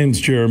the Lions,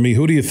 Jeremy.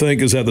 Who do you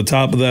think is at the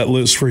top of that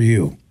list for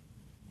you?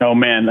 Oh,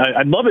 man,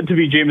 I'd love it to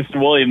be Jamison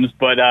Williams,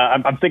 but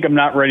I think I'm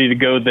not ready to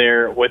go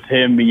there with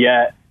him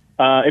yet.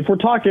 If we're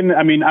talking,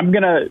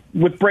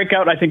 with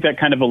breakout, I think that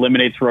kind of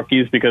eliminates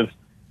rookies because,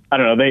 I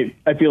don't know,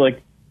 I feel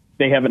like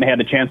they haven't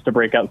had a chance to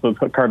break out, so it's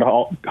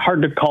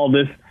hard to call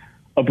this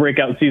a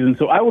breakout season.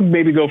 So I would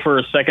maybe go for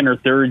a second or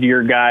third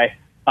year guy.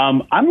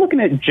 I'm looking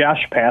at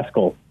Josh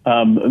Paschal,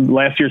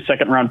 last year's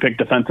second-round pick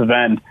defensive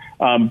end.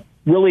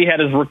 Really had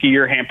his rookie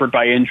year hampered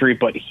by injury,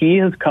 but he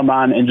has come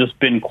on and just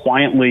been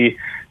quietly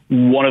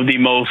one of the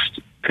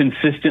most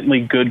consistently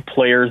good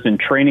players in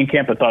training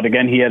camp. I thought,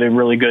 again, he had a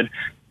really good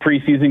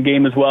preseason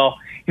game as well.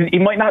 He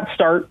might not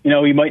start,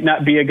 he might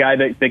not be a guy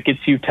that gets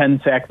you 10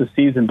 sacks a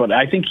season, but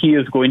I think he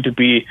is going to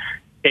be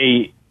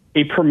a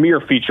premier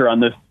feature on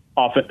this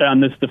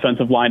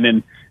defensive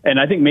line. And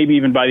I think maybe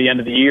even by the end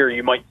of the year,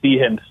 you might see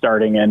him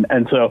starting.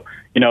 And so,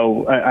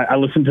 I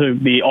listened to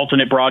the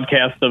alternate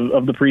broadcast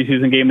of the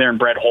preseason game there, and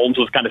Brett Holmes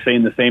was kind of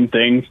saying the same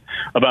things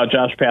about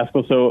Josh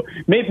Paschal. So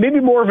maybe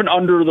more of an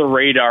under the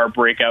radar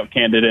breakout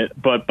candidate,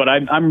 but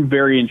I'm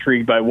very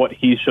intrigued by what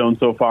he's shown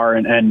so far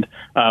and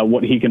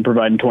what he can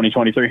provide in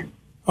 2023.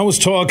 I was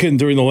talking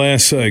during the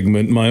last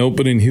segment, my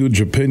opening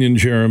huge opinion,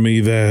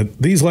 Jeremy, that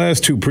these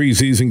last 2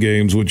 preseason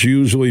games, which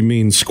usually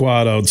mean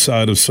squad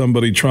outside of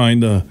somebody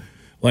trying to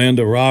land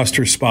a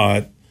roster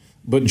spot,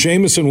 but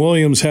Jamison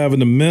Williams having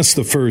to miss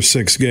the first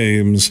 6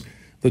 games,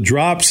 the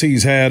drops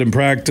he's had in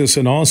practice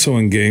and also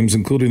in games,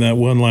 including that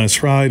one last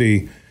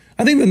Friday,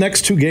 I think the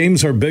next 2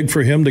 games are big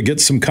for him to get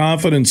some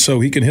confidence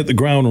so he can hit the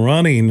ground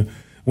running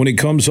when he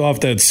comes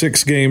off that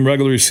 6-game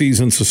regular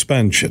season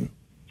suspension.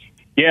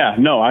 Yeah,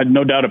 no, I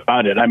no doubt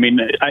about it. I mean,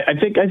 I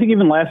think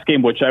even last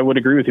game, which I would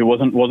agree with you,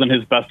 wasn't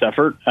his best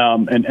effort,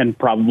 and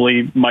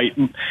probably might.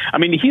 I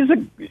mean,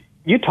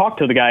 you talk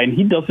to the guy and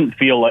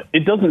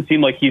it doesn't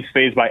seem like he's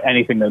fazed by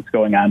anything that's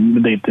going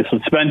on. The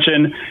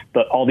suspension,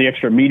 all the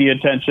extra media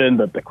attention,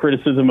 the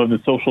criticism of the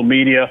social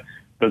media,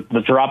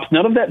 the drops.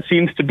 None of that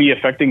seems to be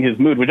affecting his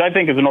mood, which I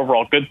think is an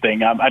overall good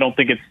thing. I don't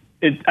think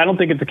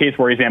it's a case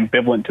where he's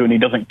ambivalent to and he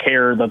doesn't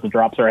care that the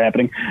drops are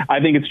happening. I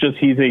think it's just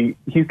he's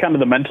kind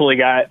of the mentally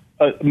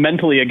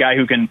a guy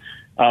who can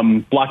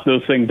block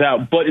those things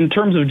out. But in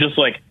terms of just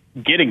like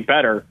getting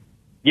better,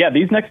 yeah,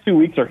 these next 2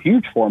 weeks are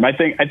huge for him. I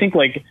think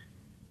like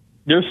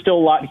there's still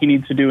a lot he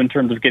needs to do in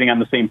terms of getting on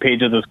the same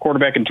page as his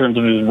quarterback in terms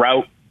of his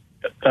route,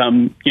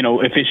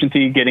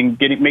 efficiency,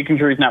 making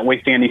sure he's not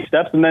wasting any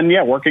steps, and then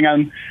working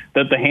on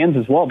the hands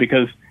as well,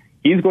 because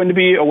he's going to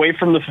be away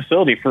from the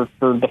facility for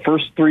the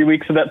first 3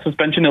 weeks of that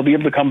suspension. He'll be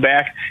able to come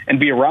back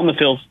and be around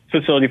the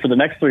facility for the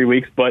next 3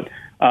 weeks. But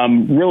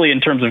really,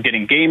 in terms of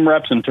getting game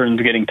reps, in terms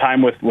of getting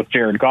time with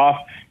Jared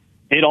Goff,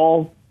 it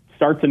all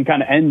starts and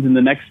kind of ends in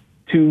the next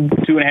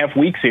 2.5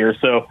 weeks here.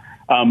 So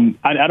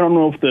I don't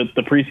know if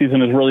the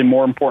preseason is really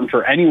more important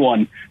for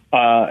anyone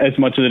as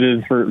much as it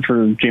is for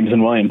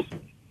Jameson Williams.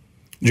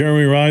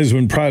 Jeremy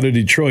Reisman, Pride of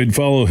Detroit.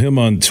 Follow him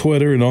on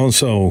Twitter and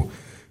also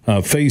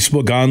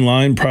Facebook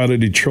online, Pride of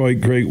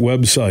Detroit, great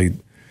website.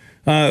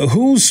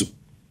 Who's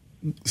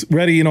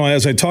ready,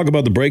 as I talk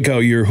about the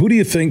breakout year, who do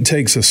you think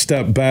takes a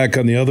step back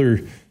on the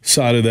other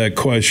side of that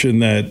question,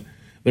 that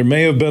there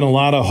may have been a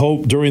lot of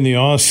hope during the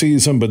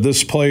offseason, but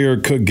this player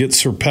could get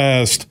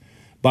surpassed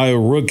by a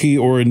rookie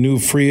or a new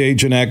free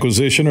agent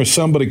acquisition or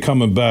somebody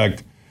coming back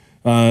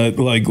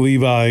like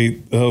Levi?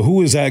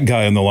 Who is that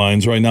guy in the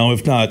Lions right now,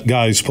 if not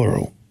guys,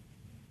 plural?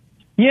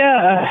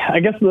 Yeah, I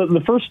guess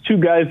the first 2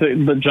 guys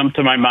that jump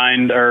to my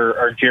mind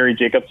are Jerry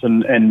Jacobs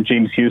and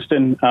James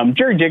Houston.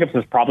 Jerry Jacobs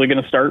is probably going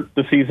to start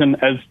the season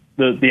as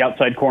the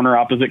outside corner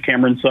opposite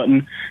Cameron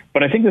Sutton.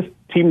 But I think this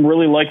team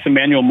really likes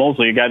Emmanuel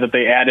Moseley, a guy that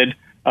they added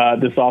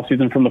this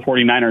offseason from the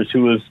 49ers,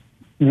 who was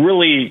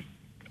really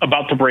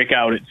about to break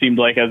out, it seemed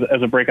like,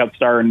 as a breakout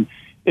star in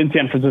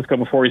San Francisco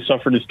before he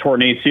suffered his torn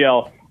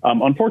ACL.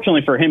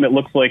 Unfortunately for him, it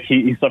looks like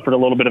he suffered a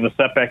little bit of a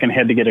setback and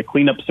had to get a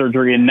cleanup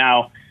surgery, and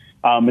now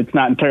it's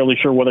not entirely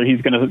sure whether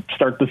he's going to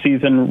start the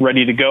season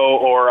ready to go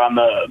or on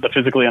the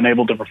physically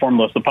unable to perform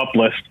list, the PUP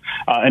list.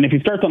 And if he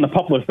starts on the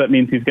PUP list, that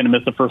means he's going to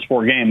miss the first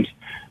 4 games.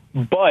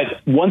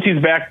 But once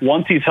he's back,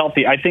 once he's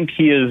healthy, I think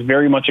he is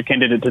very much a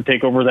candidate to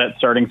take over that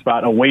starting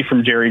spot away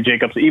from Jerry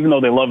Jacobs, even though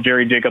they love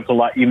Jerry Jacobs a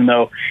lot, even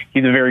though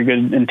he's a very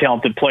good and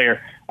talented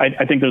player.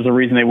 I think there's a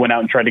reason they went out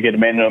and tried to get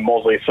Emmanuel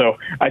Moseley. So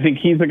I think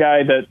he's a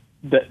guy that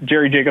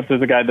Jerry Jacobs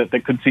is a guy that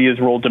could see his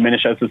role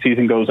diminish as the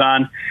season goes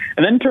on.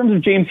 And then in terms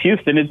of James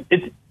Houston,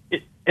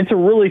 it's a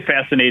really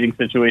fascinating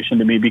situation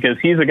to me, because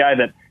he's a guy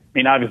that,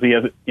 obviously he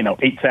has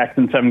 8 sacks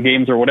in 7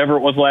 games or whatever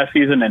it was last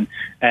season,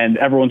 and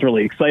everyone's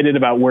really excited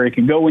about where he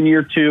can go in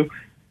year 2.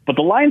 But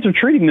the Lions are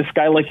treating this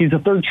guy like he's a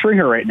third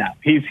stringer right now.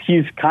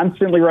 He's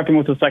constantly repping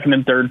with the second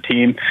and third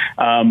team.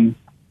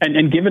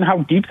 And given how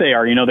deep they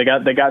are,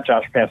 they got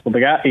Josh Paschal,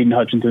 they got Aiden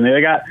Hutchinson, they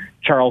got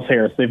Charles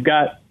Harris, they've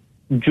got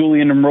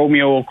Julian and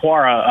Romeo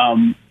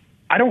Okwara.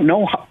 I don't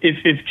know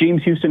if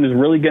James Houston is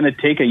really going to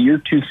take a year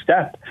 2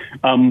 step.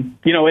 I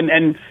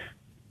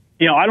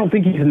don't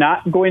think he's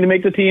not going to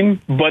make the team,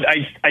 but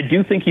I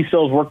do think he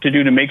still has work to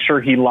do to make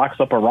sure he locks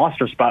up a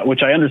roster spot,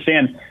 which I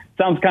understand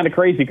sounds kind of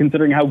crazy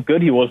considering how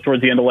good he was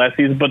towards the end of last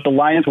season. But the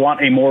Lions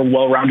want a more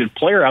well-rounded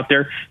player out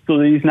there so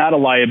that he's not a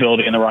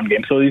liability in the run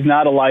game, so he's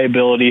not a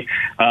liability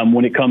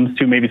when it comes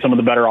to maybe some of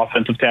the better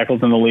offensive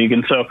tackles in the league.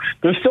 And so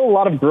there's still a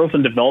lot of growth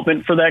and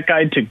development for that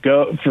guy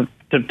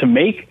to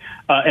make.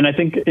 And I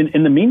think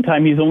in the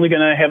meantime, he's only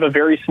going to have a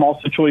very small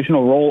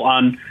situational role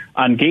on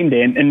game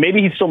day. And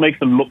maybe he still makes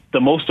the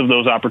most of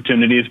those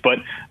opportunities. But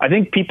I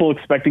think people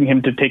expecting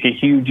him to take a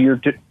huge year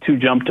 2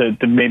 jump to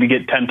maybe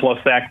get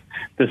 10-plus sacks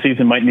this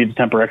season might need to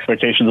temper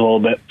expectations a little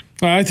bit.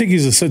 I think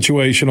he's a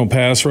situational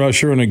pass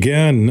rusher. And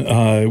again,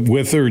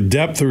 with their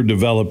depth they're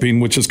developing,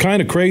 which is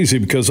kind of crazy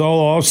because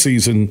all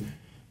offseason,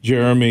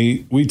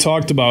 Jeremy, we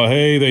talked about,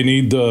 hey, they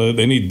need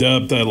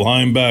depth at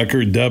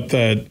linebacker, depth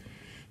at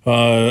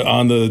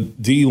on the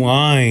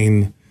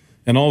D-line,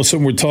 and all of a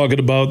sudden we're talking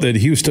about that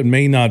Houston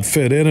may not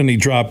fit in, and he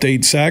dropped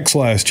 8 sacks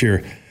last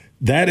year.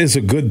 That is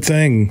a good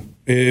thing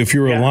if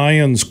you're a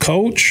Lions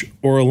coach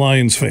or a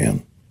Lions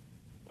fan.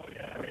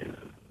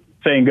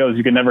 Saying goes,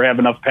 you can never have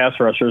enough pass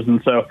rushers,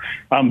 and so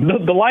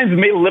the Lions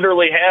may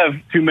literally have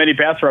too many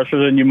pass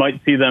rushers, and you might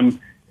see them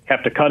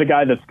have to cut a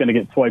guy that's going to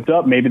get swiped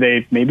up. Maybe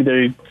they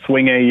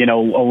swing a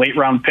late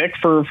round pick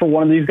for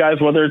one of these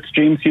guys, whether it's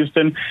James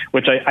Houston,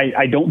 which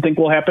I don't think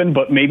will happen,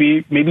 but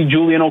maybe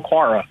Julian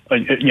Okwara,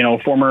 a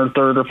former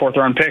 3rd or 4th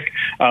round pick.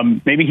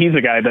 Maybe he's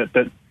a guy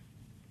that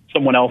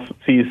someone else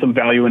sees some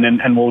value in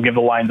and will give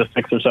the Lions a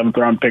 6th or 7th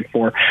round pick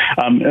for.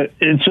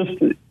 It's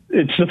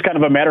just kind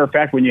of a matter of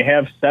fact when you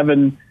have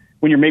 7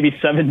 when you're maybe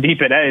 7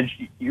 deep at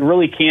edge, you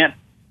really can't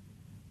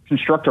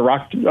construct a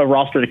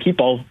roster to keep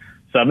all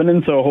 7.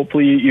 And so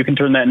hopefully you can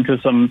turn that into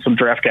some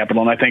draft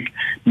capital. And I think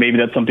maybe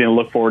that's something to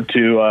look forward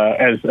to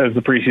as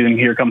the preseason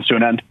here comes to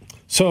an end.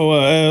 So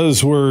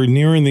as we're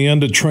nearing the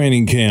end of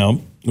training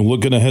camp,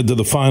 looking ahead to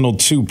the final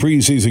 2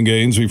 preseason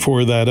games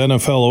before that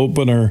NFL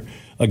opener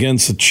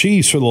against the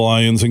Chiefs for the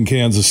Lions in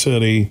Kansas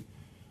City,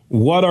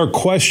 what are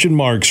question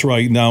marks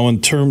right now in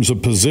terms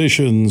of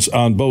positions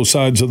on both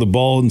sides of the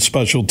ball and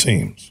special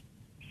teams?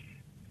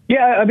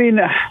 Yeah, I mean,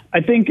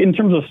 I think in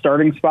terms of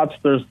starting spots,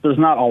 there's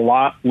not a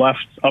lot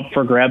left up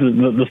for grabs.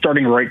 The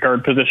starting right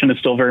guard position is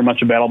still very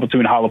much a battle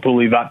between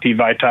Halapuli, Vati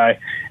Vaitai,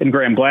 and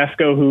Graham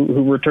Glasgow,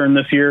 who returned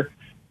this year.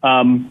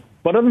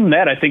 But other than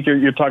that, I think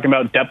you're talking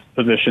about depth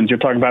positions. You're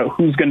talking about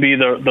who's going to be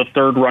the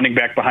third running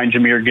back behind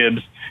Jahmyr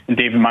Gibbs and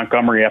David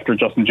Montgomery after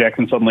Justin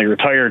Jackson suddenly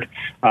retired.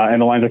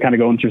 And the Lions are kind of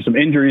going through some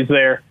injuries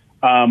there.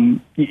 I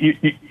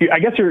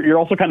guess you're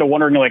also kind of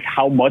wondering like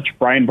how much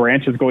Brian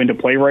Branch is going to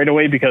play right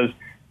away, because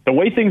the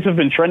way things have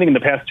been trending in the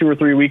past 2 or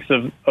 3 weeks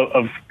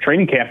of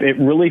training camp, it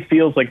really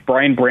feels like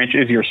Brian Branch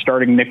is your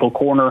starting nickel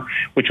corner,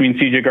 which means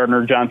C.J.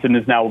 Gardner-Johnson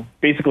is now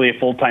basically a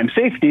full-time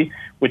safety,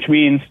 which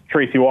means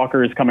Tracy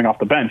Walker is coming off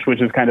the bench,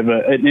 which is kind of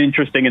an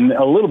interesting and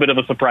a little bit of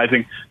a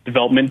surprising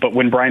development. But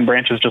when Brian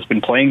Branch has just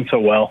been playing so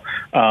well,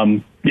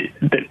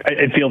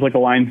 it feels like the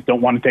Lions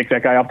don't want to take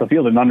that guy off the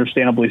field, and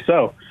understandably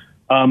so.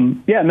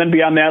 And then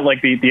beyond that,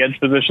 like the edge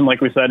position, like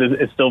we said,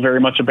 is still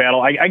very much a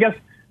battle. I guess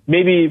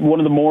maybe one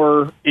of the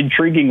more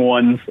intriguing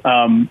ones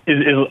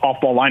is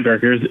off-ball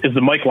linebackers, is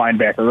the Mike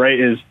linebacker, right?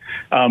 Is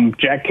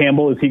Jack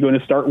Campbell, is he going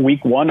to start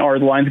week 1, or are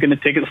the Lions going to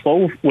take it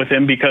slow with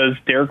him because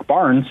Derek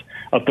Barnes,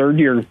 a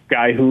third-year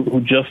guy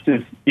who just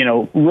is,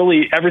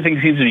 really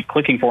everything seems to be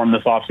clicking for him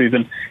this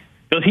offseason,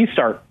 does he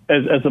start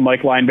as a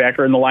Mike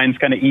linebacker, and the Lions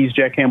kind of ease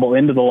Jack Campbell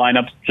into the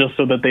lineups just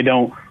so that they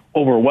don't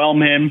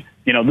overwhelm him?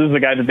 This is a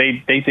guy that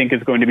they think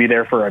is going to be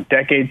there for a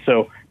decade,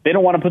 so they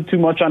don't want to put too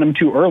much on him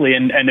too early.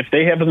 And if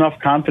they have enough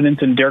confidence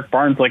in Derek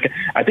Barnes, like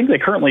I think they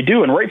currently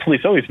do, and rightfully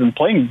so, he's been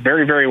playing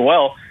very, very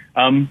well.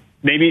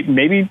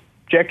 Maybe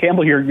Jack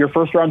Campbell, your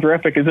first round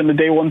draft pick, isn't a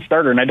day 1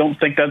 starter. And I don't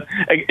think that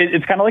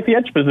it's kind of like the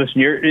edge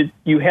position.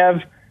 You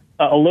have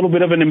a little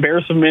bit of an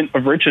embarrassment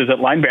of riches at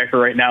linebacker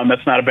right now, and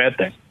that's not a bad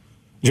thing.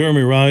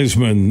 Jeremy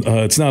Reisman,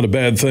 it's not a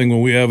bad thing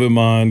when we have him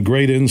on.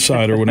 Great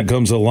insider when it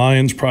comes to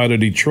Lions, Pride of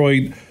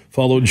Detroit.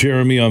 Follow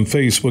Jeremy on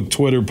Facebook,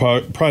 Twitter,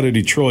 Pride of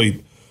Detroit.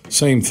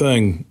 Same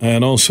thing.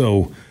 And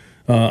also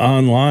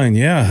online.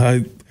 Yeah.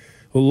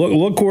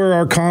 Look where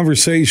our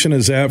conversation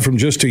is at from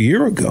just a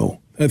year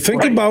ago.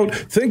 Think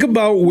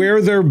about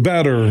where they're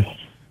better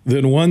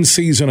than 1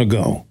 season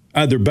ago.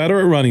 They're better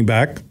at running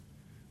back.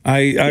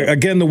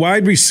 Again, the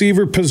wide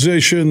receiver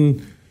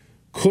position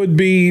could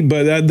be,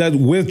 but that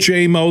with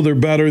J-Mo, they're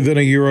better than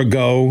a year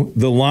ago.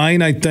 The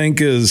line, I think,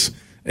 is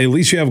at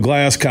least you have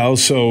Glasgow,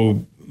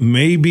 so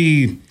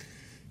maybe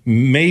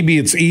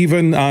it's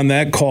even on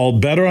that call.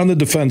 Better on the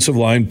defensive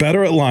line,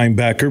 better at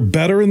linebacker,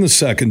 better in the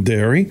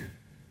secondary,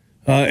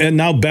 and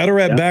now better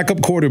at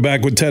backup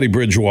quarterback with Teddy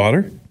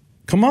Bridgewater.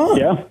 Come on.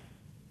 Yeah.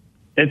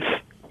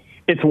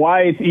 It's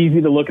why it's easy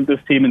to look at this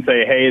team and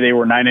say, hey, they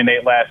were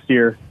 9-8 last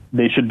year.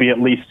 They should be at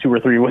least 2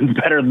 or 3 wins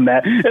better than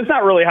that. It's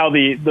not really how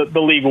the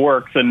league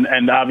works,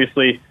 and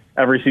obviously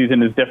every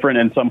season is different,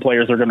 and some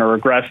players are going to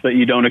regress that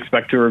you don't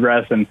expect to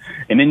regress, and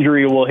an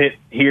injury will hit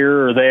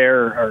here or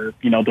there, or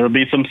there'll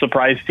be some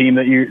surprise team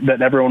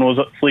that everyone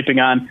was sleeping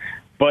on.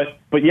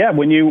 But yeah,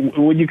 when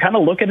you kind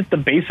of look at the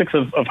basics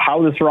of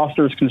how this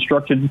roster is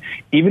constructed,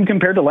 even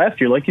compared to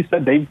last year, like you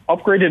said, they've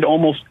upgraded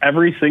almost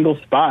every single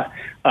spot.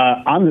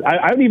 I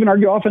would even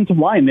argue offensive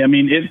line. I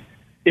mean,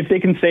 if they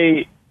can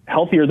stay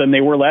healthier than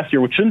they were last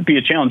year, which shouldn't be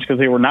a challenge because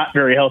they were not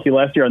very healthy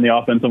last year on the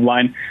offensive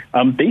line,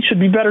 they should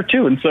be better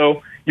too. And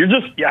so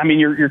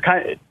you're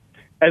kind of,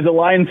 as a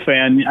Lions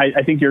fan,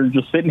 I think you're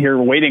just sitting here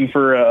waiting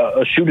for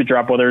a shoe to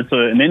drop, whether it's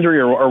an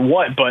injury or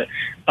what. But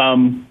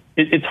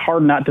it's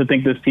hard not to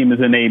think this team is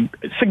in a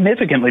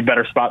significantly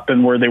better spot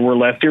than where they were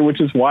last year,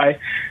 which is why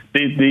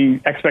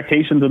the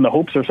expectations and the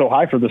hopes are so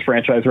high for this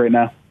franchise right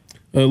now.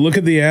 Look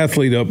at the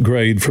athlete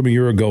upgrade from a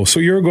year ago. So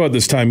a year ago at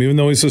this time, even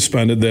though he's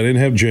suspended, they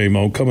didn't have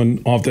J-Mo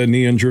coming off that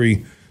knee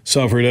injury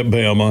suffered at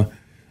Bama.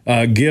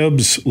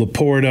 Gibbs,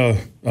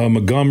 Laporta,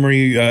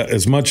 Montgomery,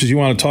 as much as you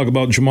want to talk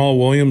about Jamal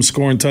Williams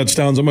scoring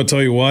touchdowns, I'm going to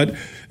tell you what,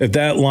 if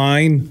that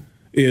line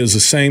is the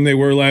same they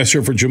were last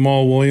year for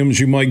Jamal Williams,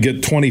 you might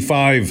get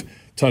 25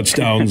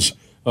 touchdowns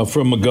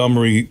from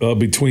Montgomery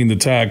between the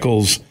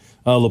tackles.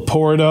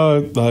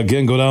 Laporta,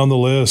 again, go down the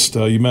list.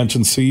 You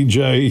mentioned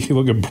CJ. You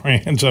look at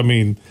Branch. I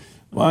mean,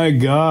 my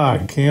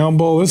God,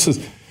 Campbell.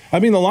 The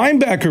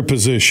linebacker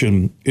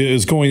position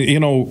is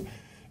going,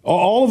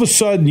 all of a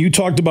sudden you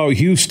talked about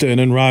Houston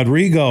and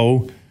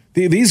Rodrigo.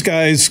 These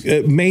guys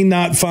may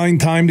not find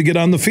time to get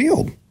on the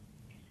field.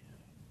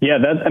 Yeah,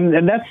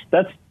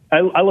 that's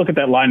I look at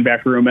that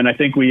linebacker room, and I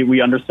think we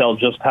undersell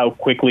just how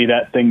quickly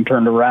that thing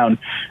turned around.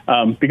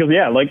 Because,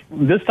 like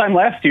this time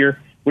last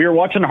year, we were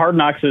watching Hard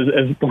Knocks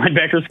as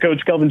linebackers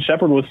coach Kelvin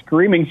Shepard was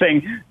screaming,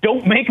 saying,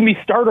 "Don't make me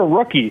start a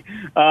rookie,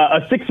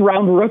 a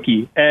 6th-round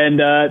rookie," and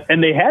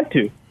they had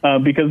to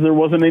because there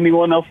wasn't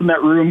anyone else in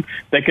that room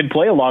that could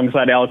play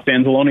alongside Alex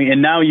Anzalone.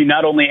 And now you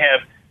not only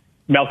have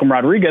Malcolm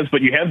Rodriguez,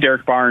 but you have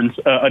Derek Barnes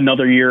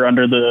another year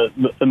under the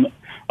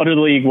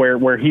league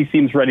where he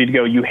seems ready to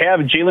go. You have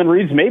Jalen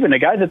Reeves-Maybin, a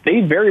guy that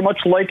they very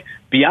much like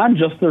beyond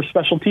just their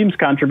special teams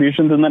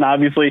contributions, and then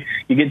obviously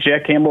you get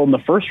Jack Campbell in the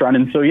first round.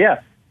 And so, yeah.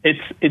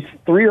 It's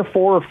 3 or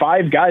 4 or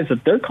 5 guys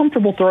that they're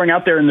comfortable throwing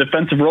out there in the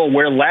defensive role,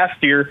 where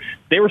last year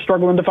they were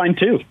struggling to find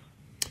 2.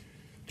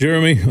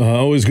 Jeremy,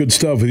 always good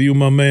stuff with you,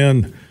 my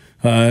man.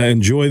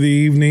 Enjoy the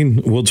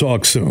evening. We'll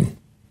talk soon.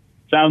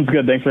 Sounds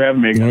good. Thanks for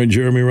having me again. All right,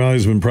 Jeremy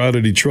Reisman, Pride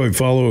of Detroit.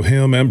 Follow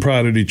him and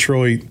Pride of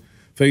Detroit,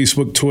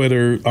 Facebook,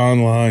 Twitter,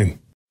 online.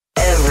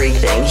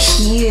 Everything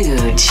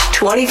huge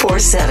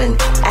 24/7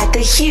 at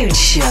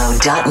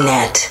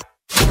thehugeshow.net.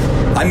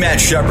 I'm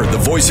Matt Shepard, the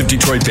voice of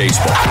Detroit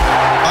baseball.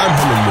 I'm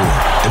Herman Moore,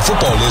 and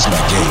football is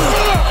my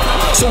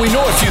game. So we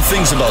know a few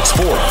things about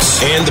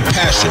sports. And the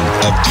passion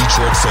of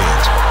Detroit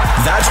fans.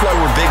 That's why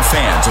we're big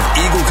fans of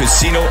Eagle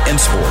Casino and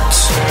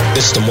Sports.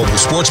 It's the mobile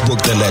sports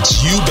book that lets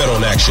you bet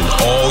on action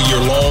all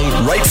year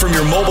long. Right from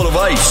your mobile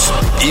device.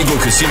 Eagle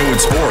Casino and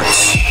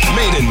Sports.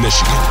 Made in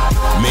Michigan.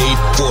 Made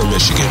for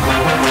Michigan.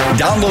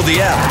 Download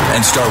the app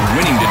and start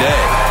winning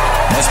today.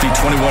 Must be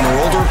 21 or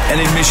older and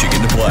in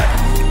Michigan to play.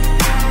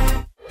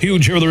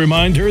 Huge here with a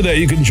reminder that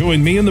you can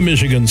join me in the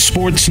Michigan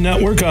Sports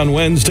Network on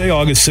Wednesday,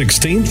 August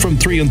 16th from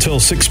 3 until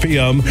 6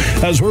 p.m.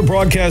 as we're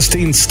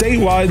broadcasting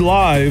statewide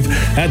live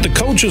at the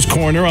Coach's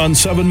Corner on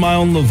 7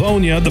 Mile in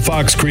Livonia at the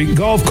Fox Creek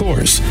Golf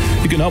Course.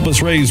 You can help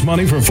us raise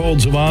money for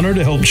Folds of Honor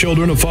to help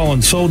children of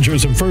fallen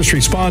soldiers and first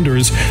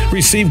responders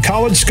receive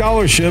college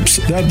scholarships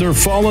that their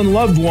fallen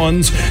loved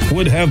ones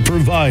would have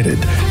provided.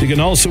 You can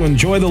also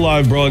enjoy the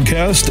live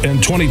broadcast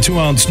and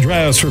 22-ounce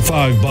drafts for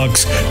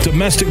 $5.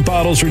 Domestic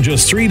bottles for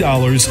just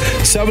 $3.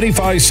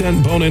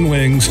 75-cent bone-in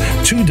wings,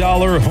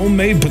 $2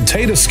 homemade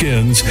potato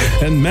skins,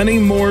 and many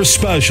more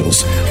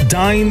specials.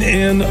 Dine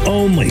in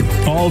only.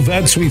 All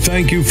vets, we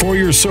thank you for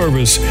your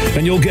service,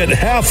 and you'll get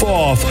half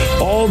off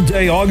all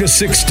day August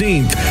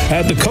 16th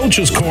at the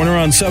Coach's Corner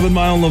on 7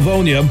 Mile in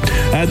Livonia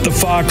at the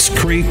Fox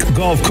Creek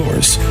Golf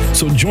Course.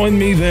 So join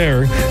me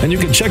there, and you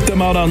can check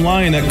them out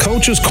online at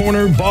Coach's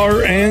Corner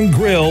Bar and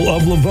Grill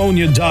of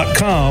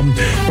Livonia.com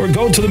or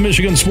go to the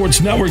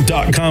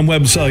MichiganSportsNetwork.com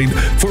website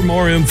for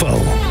more info.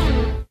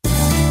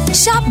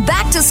 Shop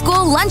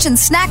back-to-school lunch and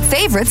snack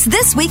favorites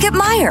this week at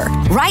Meijer.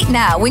 Right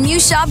now, when you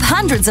shop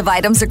hundreds of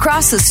items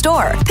across the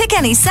store, pick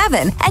any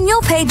 7, and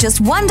you'll pay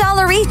just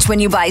 $1 each when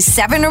you buy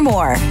 7 or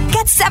more.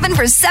 Get 7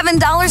 for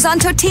 $7 on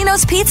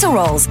Totino's Pizza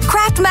Rolls,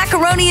 Kraft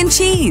Macaroni and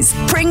Cheese,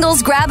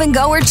 Pringles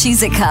Grab-and-Go or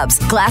Cheez-It Cups,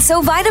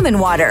 Glasso Vitamin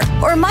Water,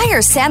 or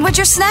Meijer Sandwich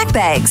or Snack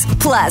Bags.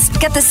 Plus,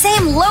 get the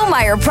same low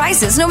Meijer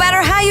prices no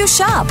matter how you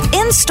shop,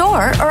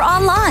 in-store or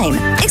online.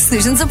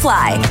 Exclusions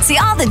apply. See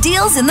all the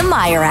deals in the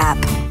Meijer app.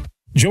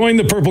 Join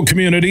the Purple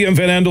Community and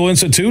Van Andel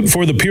Institute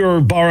for the Pure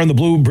Bar on the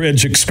Blue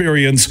Bridge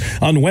experience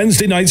on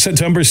Wednesday night,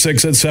 September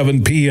 6th at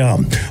 7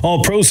 p.m.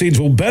 All proceeds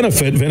will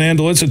benefit Van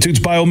Andel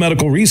Institute's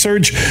biomedical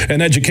research and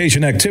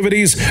education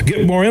activities.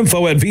 Get more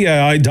info at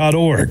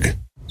VAI.org.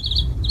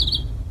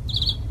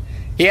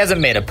 He hasn't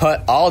made a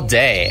putt all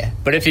day,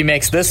 but if he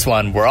makes this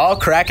one, we're all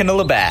cracking a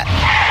Labatt.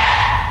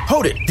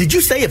 Hold it. Did you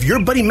say if your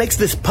buddy makes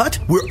this putt,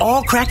 we're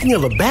all cracking a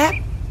Labatt?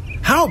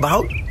 How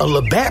about a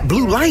Labatt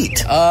Blue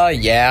Light?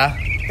 Yeah.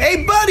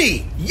 Hey,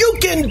 buddy, you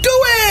can do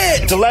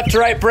it! It's a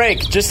left-to-right break,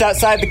 just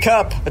outside the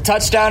cup. A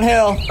touchdown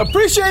hill.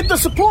 Appreciate the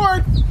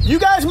support. You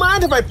guys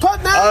mind if I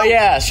putt now? Oh,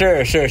 yeah,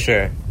 sure.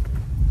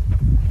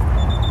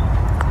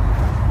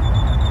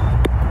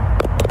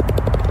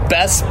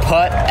 Best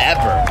putt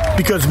ever.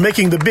 Because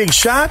making the big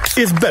shot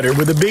is better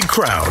with a big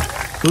crowd.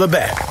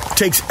 Labatt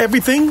takes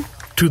everything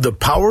to the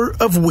power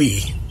of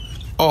we.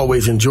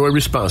 Always enjoy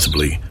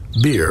responsibly.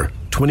 Beer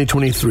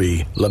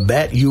 2023,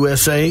 Labatt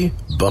USA,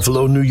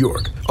 Buffalo, New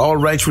York. All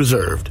rights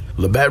reserved.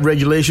 Labatt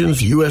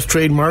Regulations, U.S.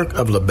 trademark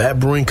of Labatt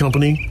Brewing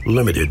Company,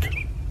 Limited.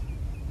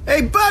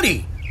 Hey,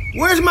 buddy,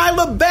 where's my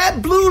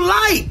Labatt Blue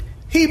Light?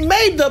 He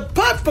made the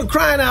putt, for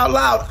crying out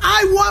loud.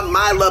 I want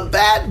my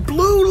Labatt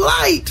Blue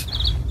Light.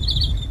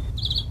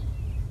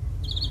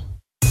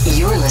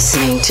 You're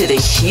listening to The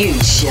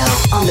Huge Show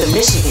on the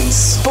Michigan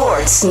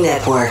Sports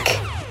Network.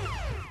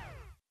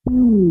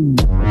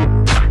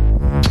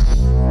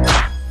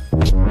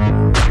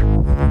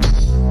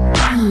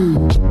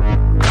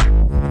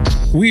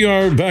 We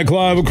are back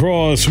live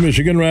across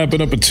Michigan,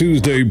 wrapping up a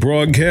Tuesday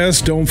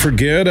broadcast. Don't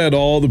forget, at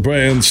all the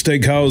Brand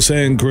Steakhouse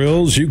and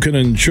Grills, you can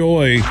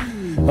enjoy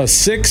a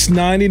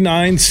 $6.99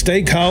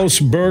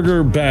 steakhouse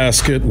burger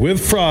basket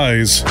with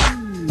fries.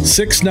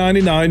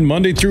 $6.99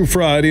 Monday through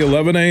Friday,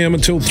 11 a.m.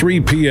 until 3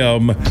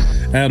 p.m.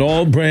 at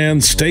all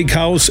Brand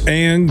Steakhouse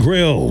and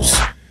Grills.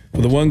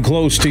 For the one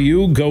close to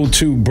you, go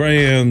to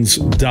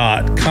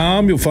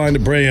brands.com. You'll find the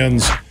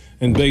Brands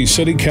in Bay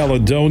City,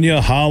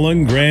 Caledonia,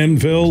 Holland,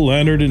 Granville,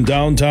 Leonard, and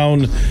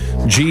downtown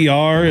GR,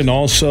 and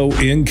also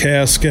in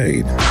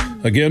Cascade.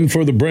 Again,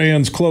 for the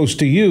brands close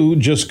to you,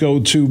 just go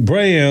to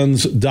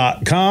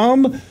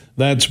brands.com.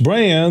 That's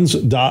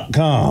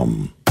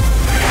brands.com.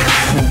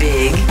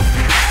 Big,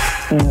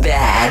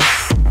 bad,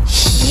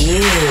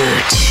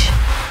 huge.